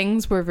 though. the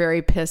things were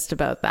very pissed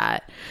about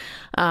that.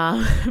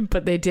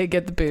 But they did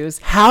get the booze.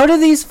 How do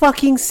these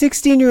fucking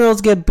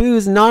 16-year-olds get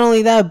booze? Not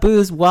only that,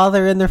 booze while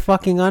they're in their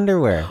fucking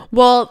underwear.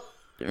 Well,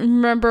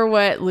 remember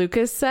what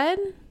Lucas said?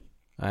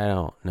 I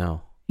don't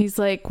know. He's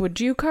like, would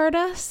you card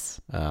us?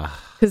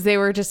 Because they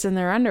were just in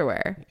their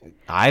underwear.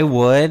 I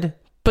would.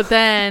 But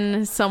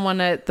then someone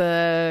at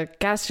the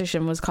gas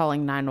station was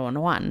calling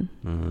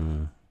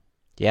 911.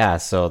 Yeah,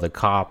 so the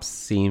cops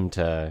seem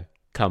to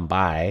come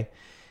by.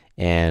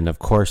 And, of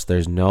course,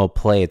 there's no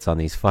plates on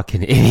these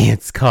fucking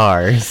idiots'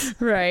 cars.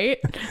 Right?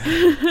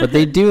 But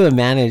they do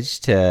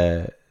manage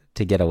to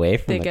get away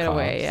from They the get cops.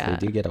 away, yeah.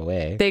 They do get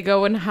away. They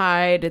go and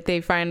hide.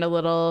 They find a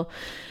little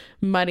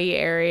muddy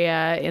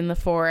area in the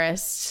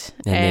forest.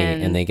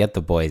 And they get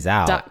the boys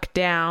out. duck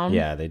down.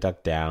 Yeah, they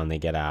duck down, they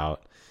get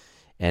out.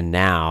 And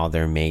now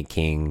they're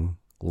making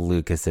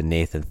Lucas and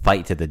Nathan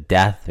fight to the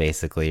death,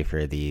 basically,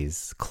 for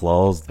these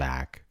clothes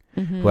back.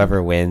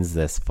 Whoever wins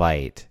this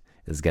fight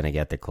is going to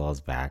get their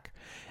clothes back.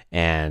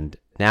 And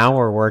now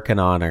we're working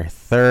on our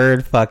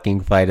third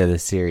fucking fight of the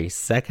series,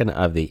 second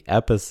of the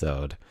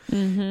episode.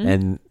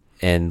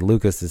 And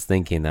Lucas is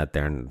thinking that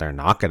they're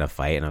not going to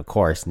fight. And of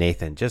course,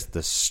 Nathan, just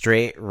the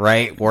straight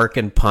right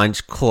working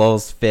punch,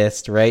 closed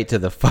fist right to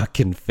the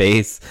fucking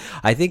face.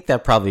 I think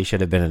that probably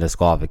should have been a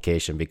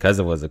disqualification because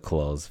it was a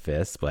closed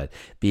fist. But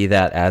be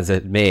that as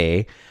it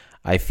may,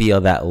 I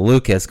feel that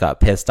Lucas got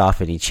pissed off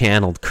and he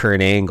channeled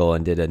Kurt Angle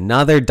and did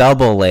another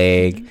double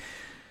leg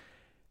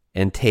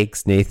and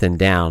takes Nathan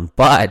down.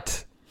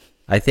 But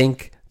I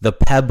think the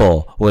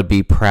Pebble would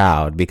be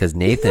proud because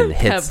Nathan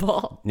hits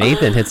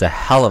a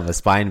hell of a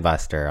spine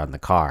buster on the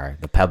car.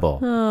 The Pebble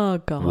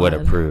would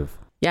approve.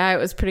 Yeah, it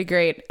was pretty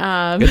great.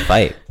 Good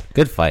fight.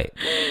 Good fight.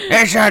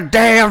 It's a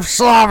damn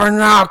slobber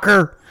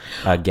knocker.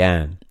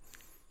 Again.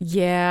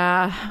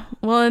 Yeah.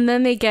 Well, and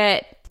then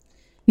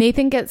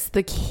Nathan gets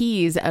the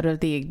keys out of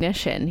the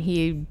ignition.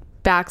 He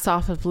backs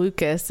off of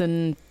Lucas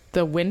and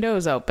the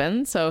window's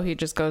open, so he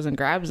just goes and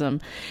grabs them.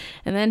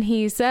 And then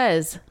he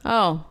says,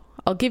 "Oh,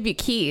 I'll give you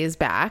keys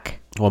back."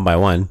 One by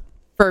one.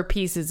 For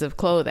pieces of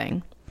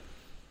clothing.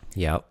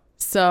 Yep.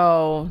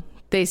 So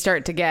they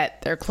start to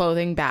get their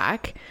clothing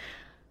back.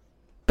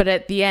 But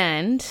at the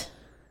end,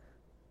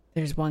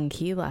 there's one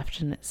key left,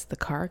 and it's the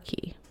car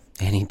key.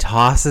 And he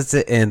tosses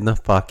it in the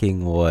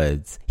fucking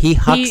woods. He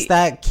hucks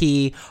that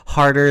key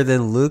harder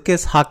than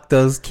Lucas hucked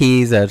those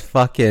keys at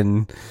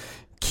fucking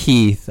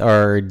Keith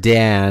or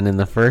Dan in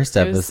the first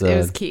episode. It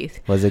was Keith.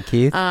 Was it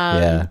Keith?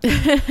 Yeah.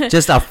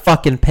 Just a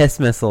fucking piss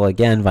missile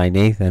again by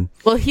Nathan.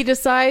 Well,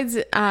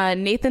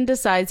 Nathan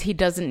decides he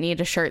doesn't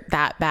need a shirt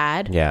that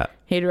bad. Yeah.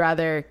 He'd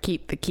rather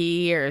keep the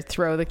key or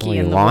throw the key He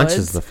in the launches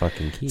woods. the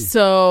fucking key.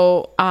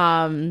 So,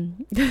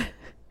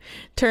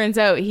 turns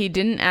out he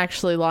didn't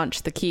actually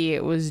launch the key.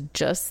 It was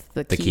just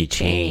the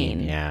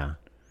keychain. Yeah.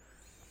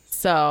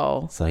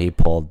 So he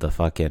pulled the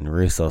fucking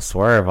Russo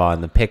swerve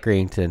on the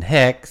Pickerington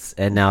Hicks,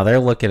 and now they're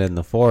looking in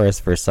the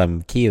forest for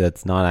some key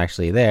that's not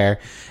actually there.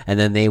 And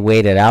then they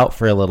waited out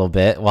for a little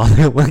bit while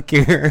they're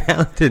looking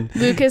around. And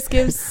Lucas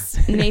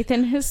gives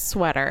Nathan his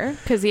sweater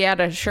because he had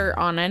a shirt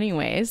on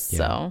anyways.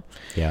 So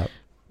yeah,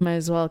 might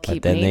as well keep.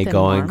 But then Nathan they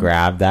go warm. and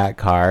grab that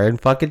car and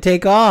fucking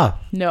take off.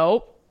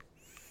 Nope.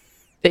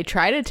 They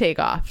try to take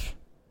off.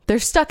 They're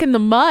stuck in the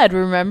mud.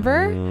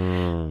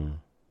 Remember?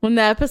 When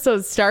the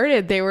episode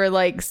started, they were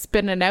like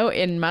spinning out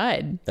in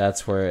mud.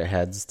 That's where it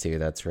heads to.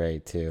 That's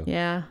right, too.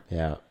 Yeah.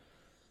 Yeah.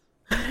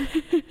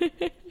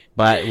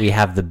 But we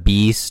have the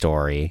B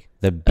story,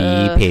 the B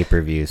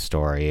pay-per-view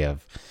story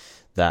of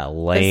that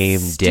lame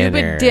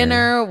Stupid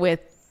dinner with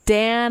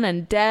Dan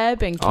and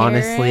Deb and Karen.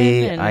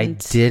 Honestly, and I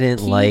didn't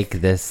Keith. like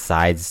this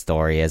side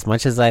story as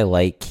much as I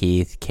like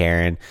Keith,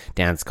 Karen.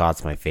 Dan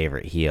Scott's my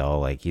favorite heel.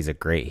 Like, he's a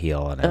great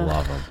heel and I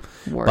love him.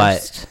 Worst.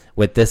 But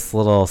with this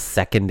little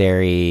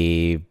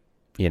secondary,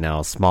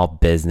 small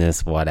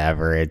business,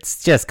 whatever,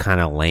 it's just kind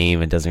of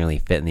lame. It doesn't really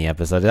fit in the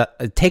episode.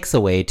 It takes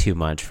away too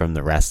much from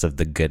the rest of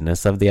the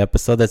goodness of the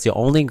episode. That's the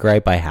only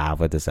gripe I have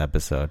with this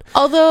episode.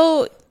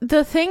 Although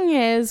the thing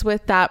is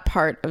with that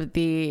part of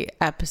the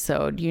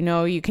episode,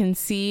 you can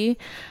see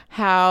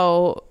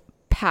how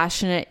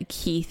passionate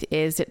Keith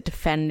is at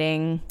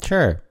defending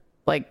Sure.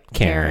 like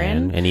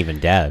Karen and even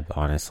Deb,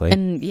 honestly.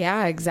 And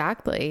yeah,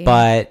 exactly.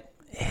 But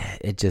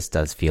it just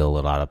does feel a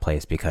little out of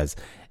place because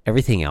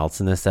everything else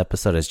in this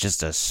episode is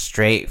just a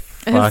straight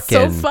fucking it's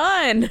so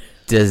fun.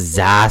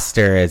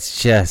 disaster.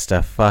 It's just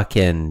a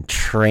fucking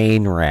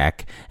train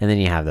wreck. And then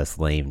you have this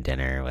lame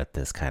dinner with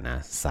this kind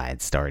of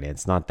side story.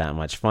 It's not that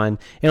much fun.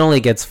 It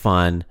only gets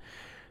fun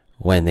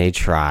when they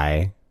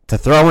try to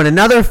throw in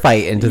another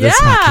fight into this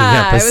fucking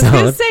episode. I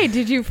was gonna say,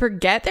 did you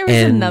forget there was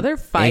another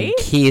fight? And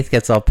Keith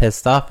gets all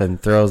pissed off and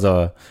throws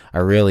a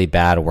really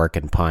bad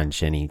working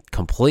punch, and he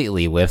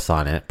completely whiffs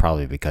on it,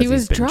 probably because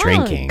he's been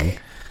drinking.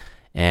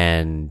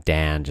 And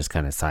Dan just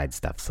kind of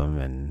sidesteps him,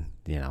 and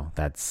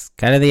that's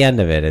kind of the end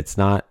of it. It's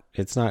not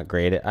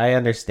great. I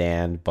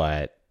understand,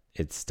 but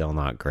it's still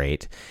not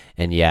great.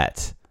 And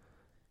yet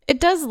It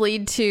does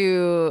lead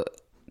to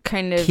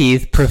kind of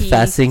Keith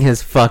professing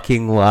his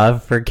fucking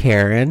love for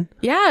Karen.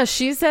 Yeah,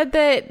 she said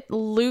that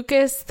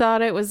Lucas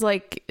thought it was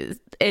like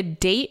a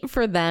date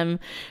for them,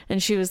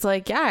 and she was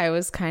like, yeah, I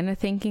was kind of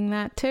thinking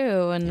that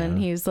too. And then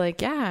he was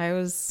like, yeah, I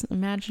was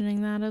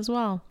imagining that as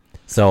well.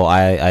 So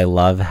I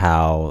love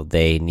how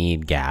they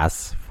need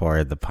gas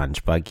for the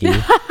punch buggy.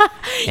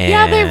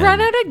 Yeah, they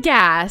run out of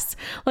gas.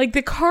 Like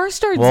the car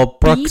starts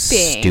Brooke's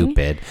beeping.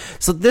 stupid.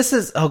 So this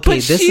is okay.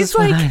 But This she's is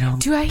what like, I don't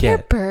do I hear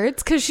get.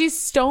 birds? Because she's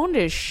stoned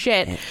as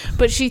shit.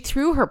 But she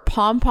threw her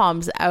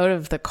pom-poms out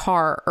of the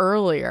car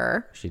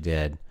earlier. She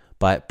did.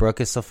 But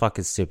Brooke is so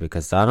fucking stupid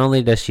because not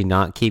only does she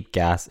not keep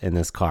gas in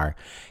this car,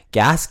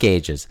 gas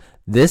gauges.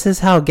 This is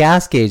how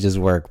gas gauges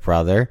work,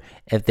 brother.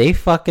 If they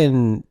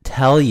fucking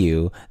tell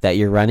you that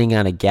you're running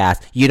out of gas,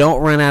 you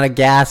don't run out of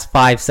gas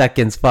 5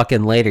 seconds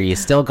fucking later. You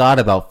still got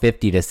about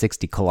 50 to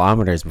 60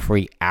 kilometers before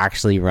you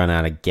actually run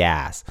out of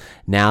gas.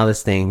 Now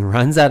this thing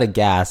runs out of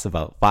gas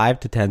about 5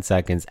 to 10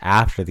 seconds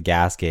after the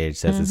gas gauge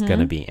says it's going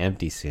to be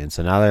empty soon.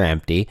 So now they're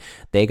empty.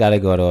 They got to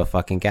go to a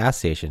fucking gas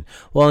station.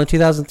 Well, in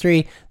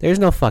 2003, there's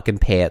no fucking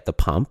pay at the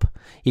pump.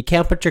 You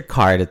can't put your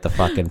card at the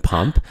fucking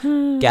pump.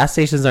 Gas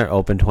stations aren't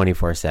open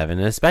 24/7,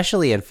 and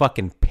especially in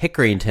fucking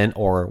Pickerington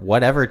or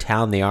whatever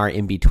town they are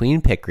in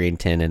between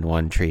Pickerington and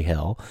One Tree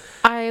Hill.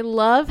 I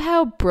love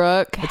how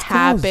Brooke closed.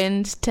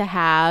 happened to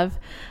have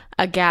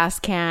a gas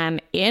can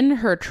in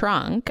her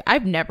trunk.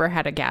 I've never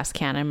had a gas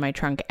can in my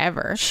trunk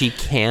ever. She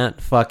can't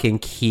fucking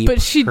keep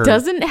But she her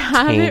doesn't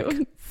have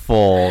tank it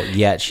full,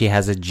 yet she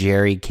has a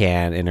jerry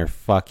can in her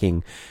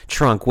fucking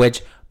trunk,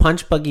 which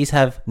punch buggies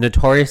have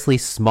notoriously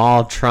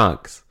small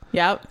trunks.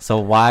 Yep. So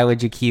why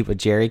would you keep a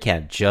jerry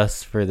can?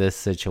 Just for this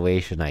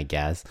situation, I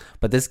guess.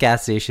 But this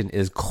gas station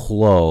is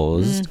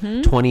closed.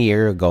 20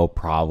 years ago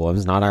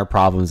problems, not our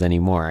problems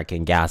anymore. I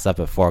can gas up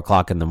at 4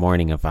 o'clock in the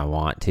morning if I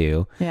want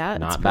to. Yeah,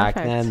 it's not back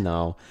perfect. then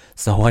though.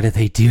 So what did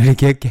they do to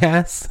get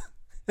gas?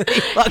 They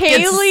fucking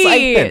Haley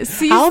siphoned.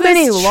 sees How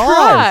many this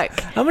laws? truck.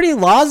 How many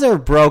laws are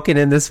broken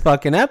in this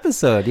fucking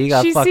episode? You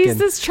got She fucking sees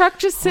this truck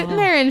just sitting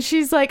there and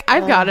she's like,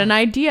 I've got an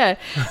idea.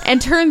 And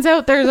turns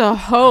out there's a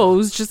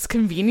hose just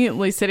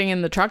conveniently sitting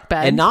in the truck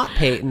bed. and not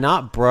Peyton,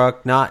 not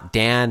Brooke, not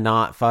Dan,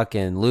 not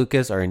fucking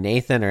Lucas or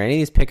Nathan or any of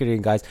these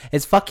Pickering guys.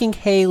 It's fucking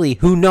Haley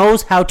who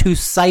knows how to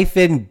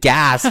siphon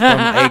gas from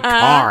a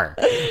car.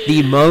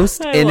 The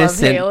most love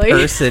innocent Haley.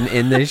 person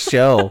in this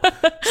show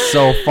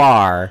so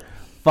far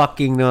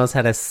fucking knows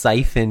how to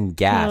siphon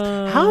gas.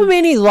 How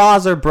many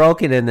laws are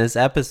broken in this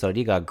episode?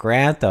 You got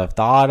Grand Theft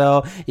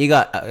Auto, you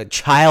got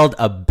child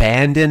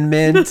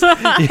abandonment,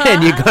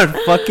 and you got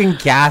fucking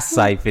gas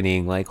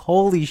siphoning. Like,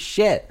 holy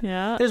shit.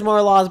 Yeah. There's more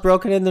laws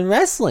broken in than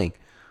wrestling.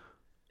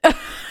 This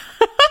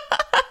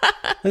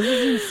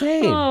is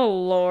insane. Oh,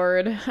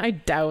 Lord. I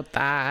doubt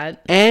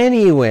that.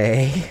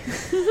 Anyway.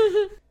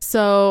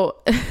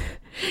 So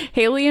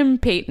Haley and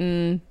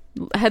Peyton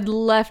had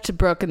left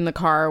Brooke in the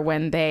car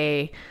when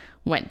they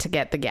went to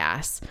get the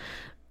gas.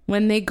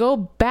 When they go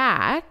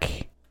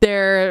back,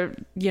 they're,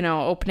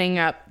 opening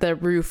up the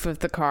roof of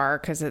the car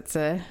because it's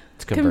a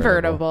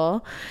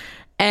convertible.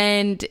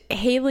 And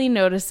Haley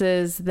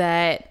notices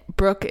that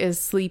Brooke is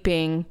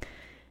sleeping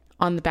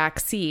on the back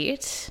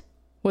seat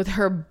with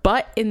her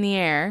butt in the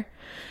air.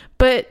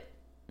 But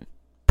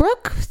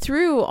Brooke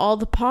threw all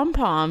the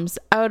pom-poms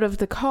out of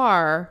the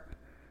car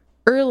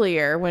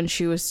earlier when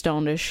she was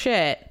stoned as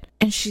shit.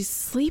 And she's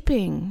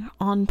sleeping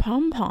on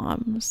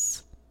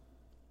pom-poms.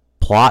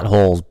 Plot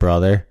holes,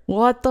 brother.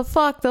 What the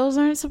fuck? Those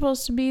aren't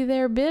supposed to be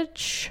there,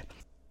 bitch.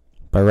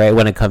 But right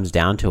when it comes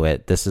down to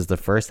it, this is the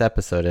first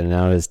episode, and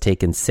now it has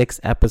taken 6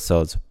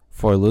 episodes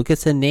for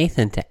Lucas and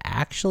Nathan to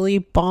actually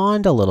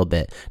bond a little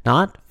bit.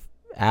 Not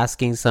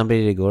asking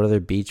somebody to go to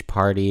their beach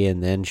party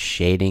and then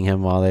shading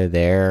him while they're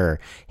there or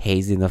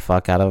hazing the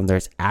fuck out of him.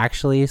 There's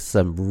actually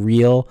some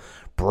real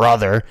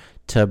brother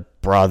to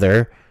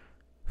brother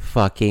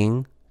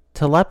fucking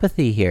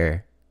telepathy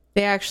here.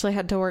 They actually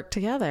had to work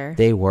together.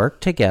 They work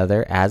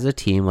together as a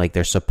team like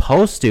they're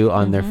supposed to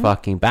on their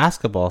fucking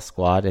basketball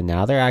squad, and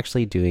now they're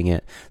actually doing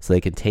it so they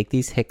can take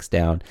these hicks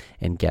down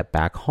and get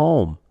back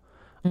home.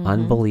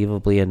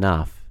 Unbelievably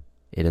enough,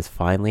 it has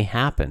finally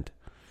happened.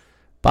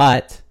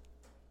 But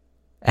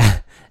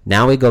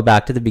now we go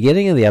back to the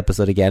beginning of the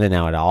episode again, and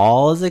now it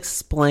all is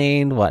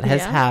explained what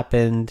has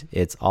happened.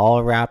 It's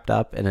all wrapped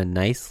up in a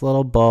nice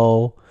little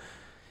bow,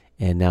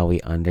 and now we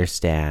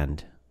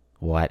understand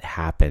what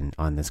happened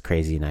on this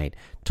crazy night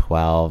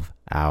 12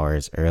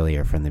 hours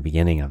earlier from the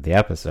beginning of the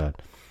episode.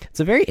 It's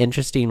a very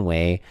interesting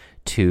way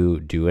to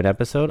do an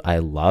episode. I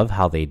love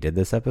how they did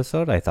this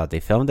episode. I thought they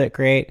filmed it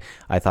great.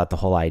 I thought the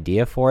whole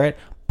idea for it.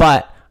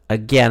 But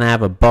again, I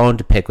have a bone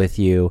to pick with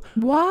you.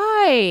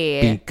 Why?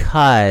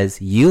 Because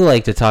you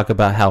like to talk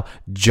about how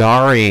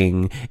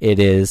jarring it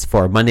is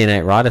for Monday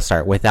Night Raw to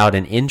start without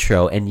an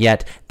intro, and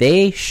yet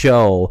they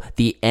show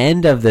the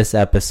end of this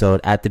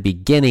episode at the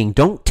beginning,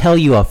 don't tell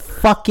you a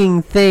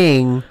fucking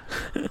thing,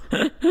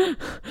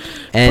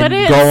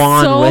 and go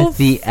on with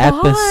the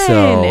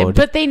episode.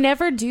 But they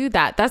never do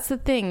that. That's the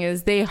thing,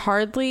 is they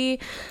hardly,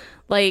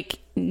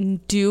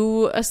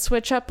 do a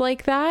switch up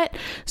like that.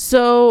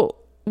 So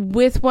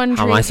with One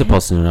How Tree am I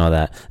supposed to know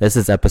that? This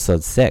is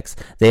episode 6.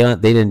 They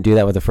didn't do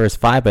that with the first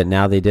 5, but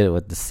now they did it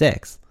with the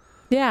 6th.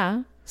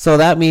 Yeah. So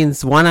that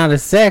means 1 out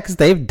of 6,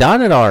 they've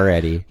done it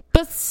already.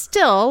 But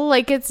still,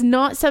 like, it's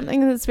not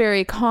something that's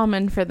very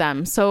common for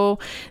them. So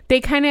they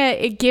kind of,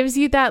 it gives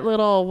you that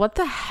little, what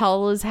the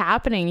hell is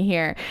happening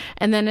here?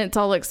 And then it's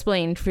all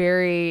explained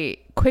very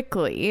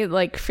quickly,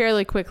 like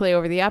fairly quickly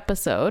over the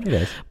episode. It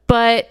is.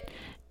 But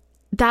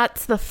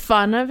that's the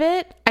fun of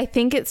it. I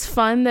think it's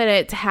fun that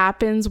it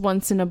happens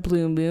once in a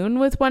blue moon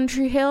with One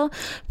Tree Hill,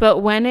 but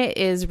when it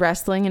is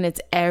wrestling and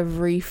it's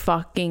every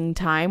fucking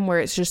time,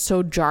 where it's just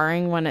so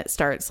jarring when it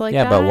starts like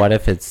that. Yeah, but what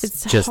if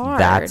it's just hard.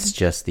 that's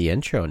just the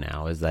intro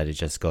now, is that it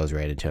just goes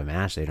right into a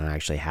match. They don't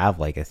actually have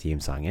like a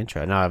theme song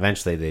intro. Now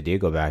eventually they do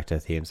go back to a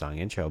theme song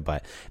intro,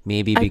 but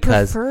maybe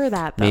because I prefer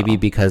that, though. maybe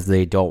because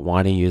they don't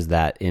want to use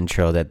that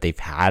intro that they've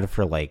had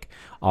for like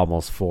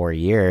almost 4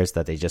 years,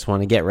 that they just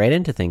want to get right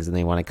into things and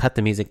they want to cut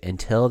the music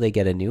until they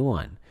get a new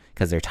one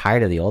because they're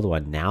tired of the old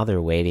one. Now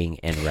they're waiting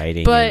and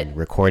writing and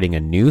recording a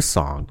new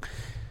song.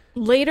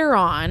 Later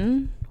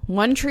on,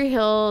 One Tree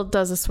Hill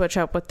does a switch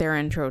up with their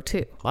intro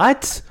too.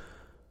 What?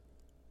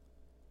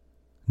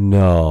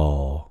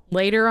 No.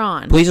 Later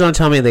on. Please don't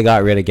tell me they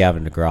got rid of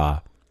Gavin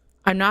DeGraw.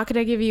 I'm not going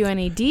to give you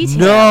any details.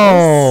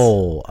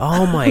 No.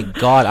 Oh my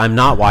God. I'm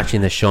not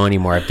watching the show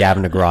anymore if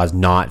Gavin DeGraw is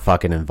not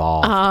fucking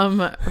involved.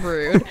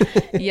 Rude.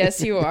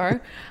 Yes, you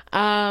are.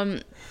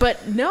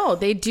 But no,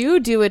 they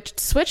do a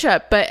switch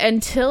up, but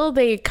until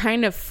they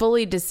kind of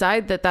fully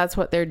decide that that's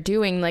what they're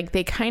doing, like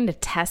they kind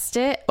of test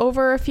it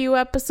over a few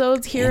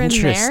episodes here and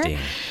there. Interesting.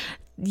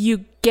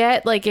 You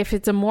get, like, if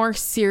it's a more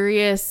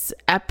serious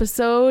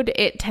episode,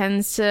 it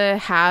tends to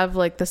have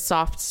like the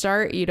soft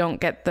start. You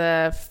don't get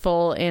the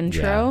full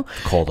intro. Yeah,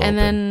 cold and open.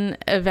 then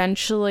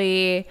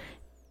eventually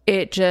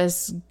it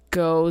just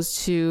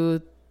goes to,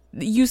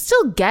 you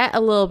still get a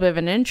little bit of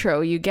an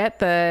intro. You get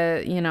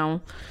the, you know,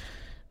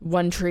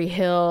 One Tree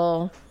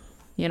Hill,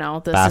 you know,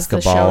 this Basketball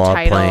is the show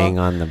title. playing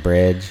on the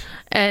bridge.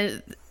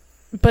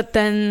 But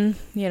then,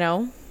 you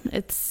know,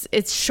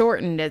 it's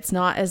shortened. It's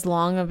not as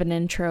long of an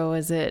intro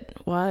as it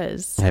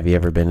was. Have you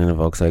ever been in a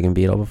Volkswagen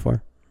Beetle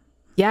before?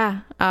 Yeah.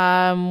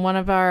 One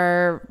of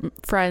our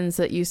friends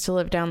that used to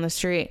live down the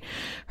street,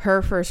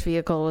 her first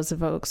vehicle was a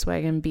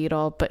Volkswagen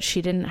Beetle, but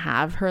she didn't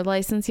have her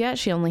license yet.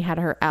 She only had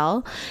her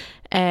L.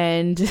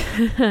 And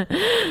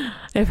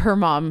if her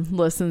mom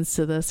listens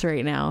to this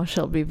right now,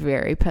 she'll be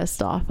very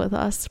pissed off with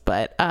us.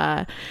 But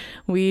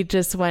we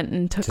just went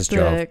and took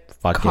the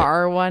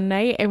car one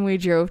night and we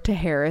drove to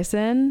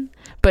Harrison.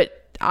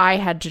 But I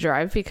had to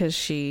drive because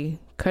she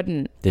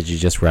couldn't. Did you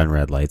just run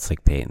red lights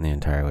like Peyton the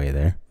entire way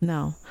there?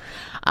 No.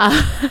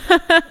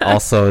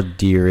 Also,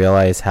 do you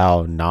realize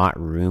how not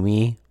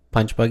roomy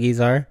punch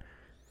buggies are?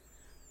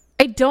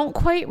 I don't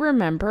quite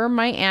remember.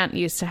 My aunt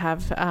used to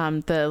have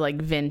the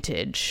like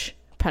vintage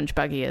punch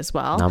buggy as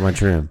well. Not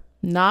much room.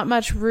 Not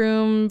much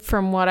room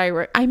from what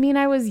I mean,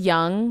 I was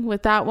young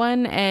with that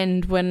one,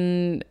 and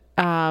when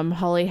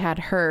Holly had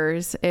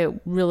hers, it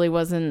really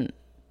wasn't.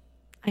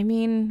 I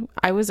mean,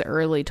 I was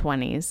early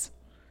 20s.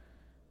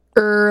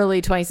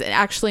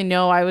 Actually,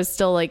 no, I was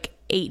still like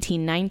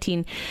 18,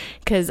 19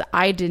 because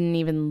I didn't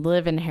even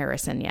live in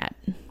Harrison yet.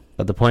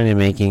 But the point I'm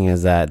making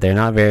is that they're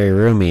not very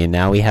roomy, and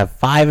now we have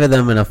 5 of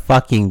them in a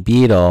fucking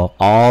Beetle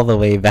all the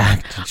way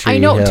back to Tree I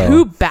know,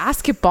 Hill. 2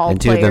 basketball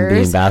and players. 2 of them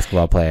being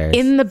basketball players.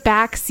 In the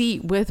back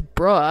seat with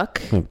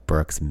Brooke.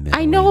 Brooke's middling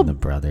I know the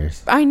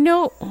brothers. I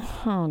know.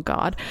 Oh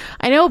God,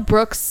 I know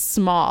Brooke's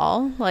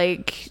small,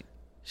 like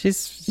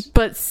She's,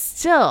 but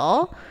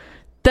still,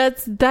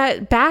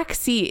 that back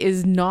seat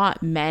is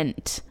not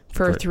meant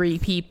for 3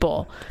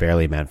 people.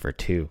 barely meant for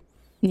 2.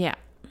 Yeah.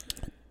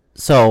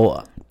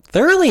 So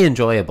thoroughly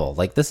enjoyable.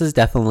 Like, this is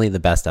definitely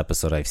the best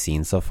episode I've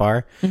seen so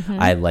far.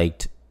 Mm-hmm. I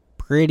liked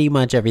pretty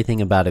much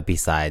everything about it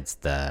besides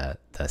the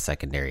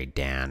secondary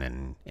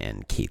Dan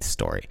and Keith's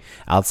story.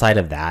 Outside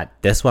of that,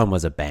 this one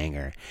was a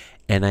banger,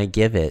 and I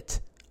give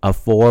it a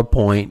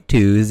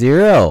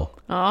 4.20.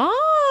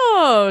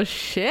 Oh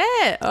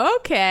shit.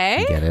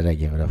 Okay. Get it? I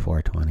give it a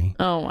 420.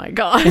 Oh my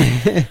God.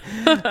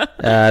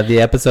 The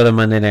episode of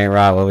Monday Night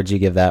Raw, what would you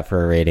give that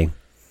for a rating?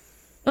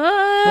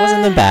 It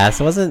wasn't the best.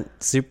 It wasn't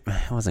super.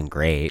 It wasn't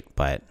great,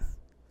 but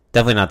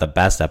definitely not the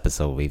best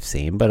episode we've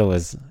seen. But it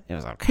was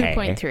okay.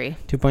 2.3.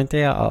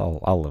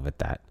 2.3. I'll live with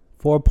that.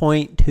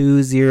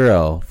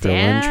 4.20 for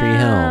One Tree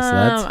Hill. So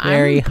that's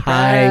very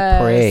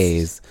high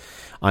praise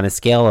on a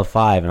scale of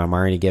 5, and I'm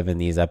already giving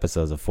these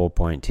episodes a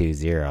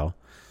 4.20.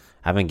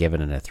 I haven't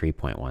given it a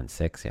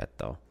 3.16 yet,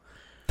 though.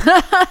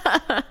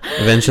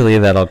 Eventually,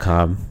 that'll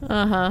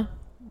come.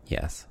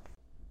 Yes,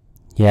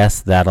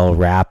 that'll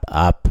wrap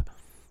up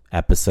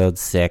episode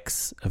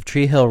 6 of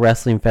Tree Hill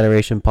Wrestling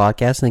Federation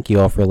podcast. Thank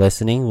you all for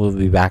listening. We'll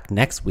be back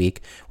next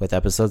week with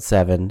episode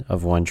 7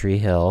 of One Tree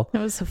Hill. It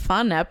was a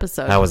fun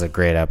episode. That was a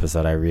great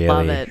episode. I Love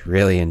really, it.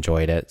 really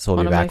enjoyed it. So we'll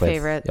One be of back my with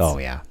favorites. Oh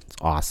yeah, it's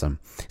awesome,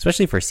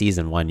 especially for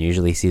season 1.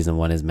 Usually season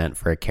 1 is meant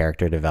for a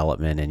character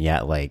development, and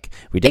yet like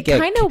we did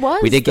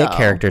get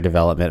character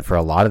development for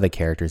a lot of the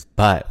characters,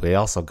 but we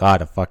also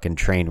got a fucking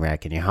train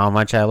wreck. And you know how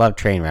much I love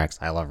train wrecks.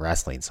 I love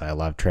wrestling, so I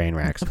love train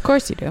wrecks. Of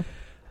course you do.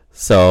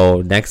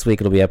 So next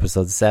week it'll be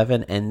episode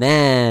 7, and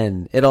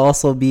then it'll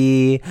also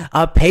be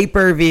a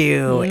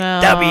pay-per-view.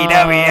 No.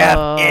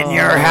 WWF in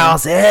your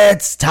house.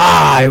 It's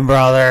time,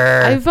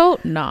 brother. I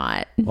vote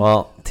not.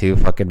 Well, too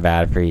fucking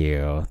bad for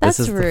you. That's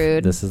this is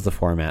rude. This is the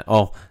format.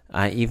 Oh,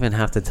 I even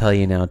have to tell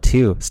you now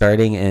too.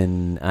 Starting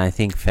in I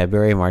think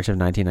February, March of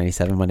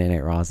 1997, Monday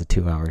Night Raw is a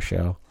 2-hour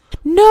show.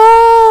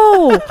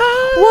 No!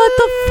 What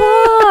the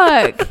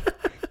fuck?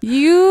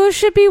 You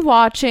should be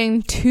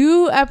watching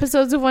 2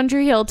 episodes of One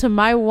Tree Hill to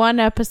my 1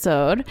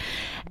 episode.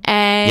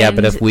 And yeah,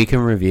 but if we can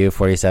review a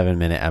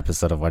 47-minute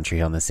episode of One Tree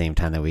Hill in the same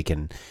time that we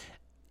can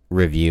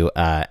review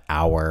a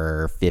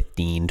hour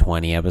 15,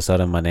 20 episode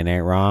of Monday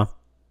Night Raw,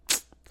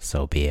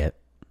 so be it.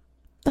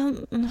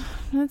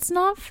 That's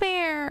not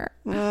fair.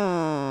 I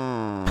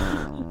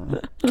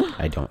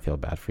don't feel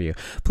bad for you.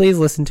 Please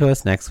listen to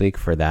us next week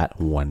for that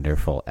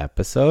wonderful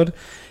episode.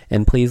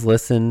 And please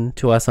listen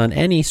to us on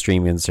any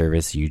streaming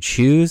service you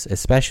choose,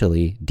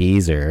 especially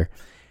Deezer.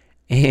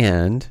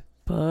 And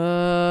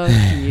Fuck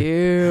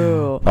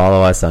you.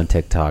 follow us on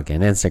TikTok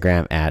and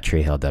Instagram at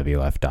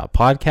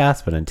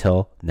treehillwf.podcast. But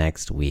until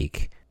next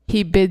week,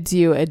 He bids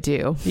you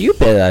adieu. you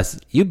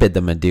bid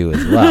them adieu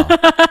as well.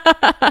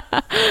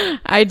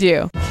 I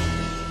do.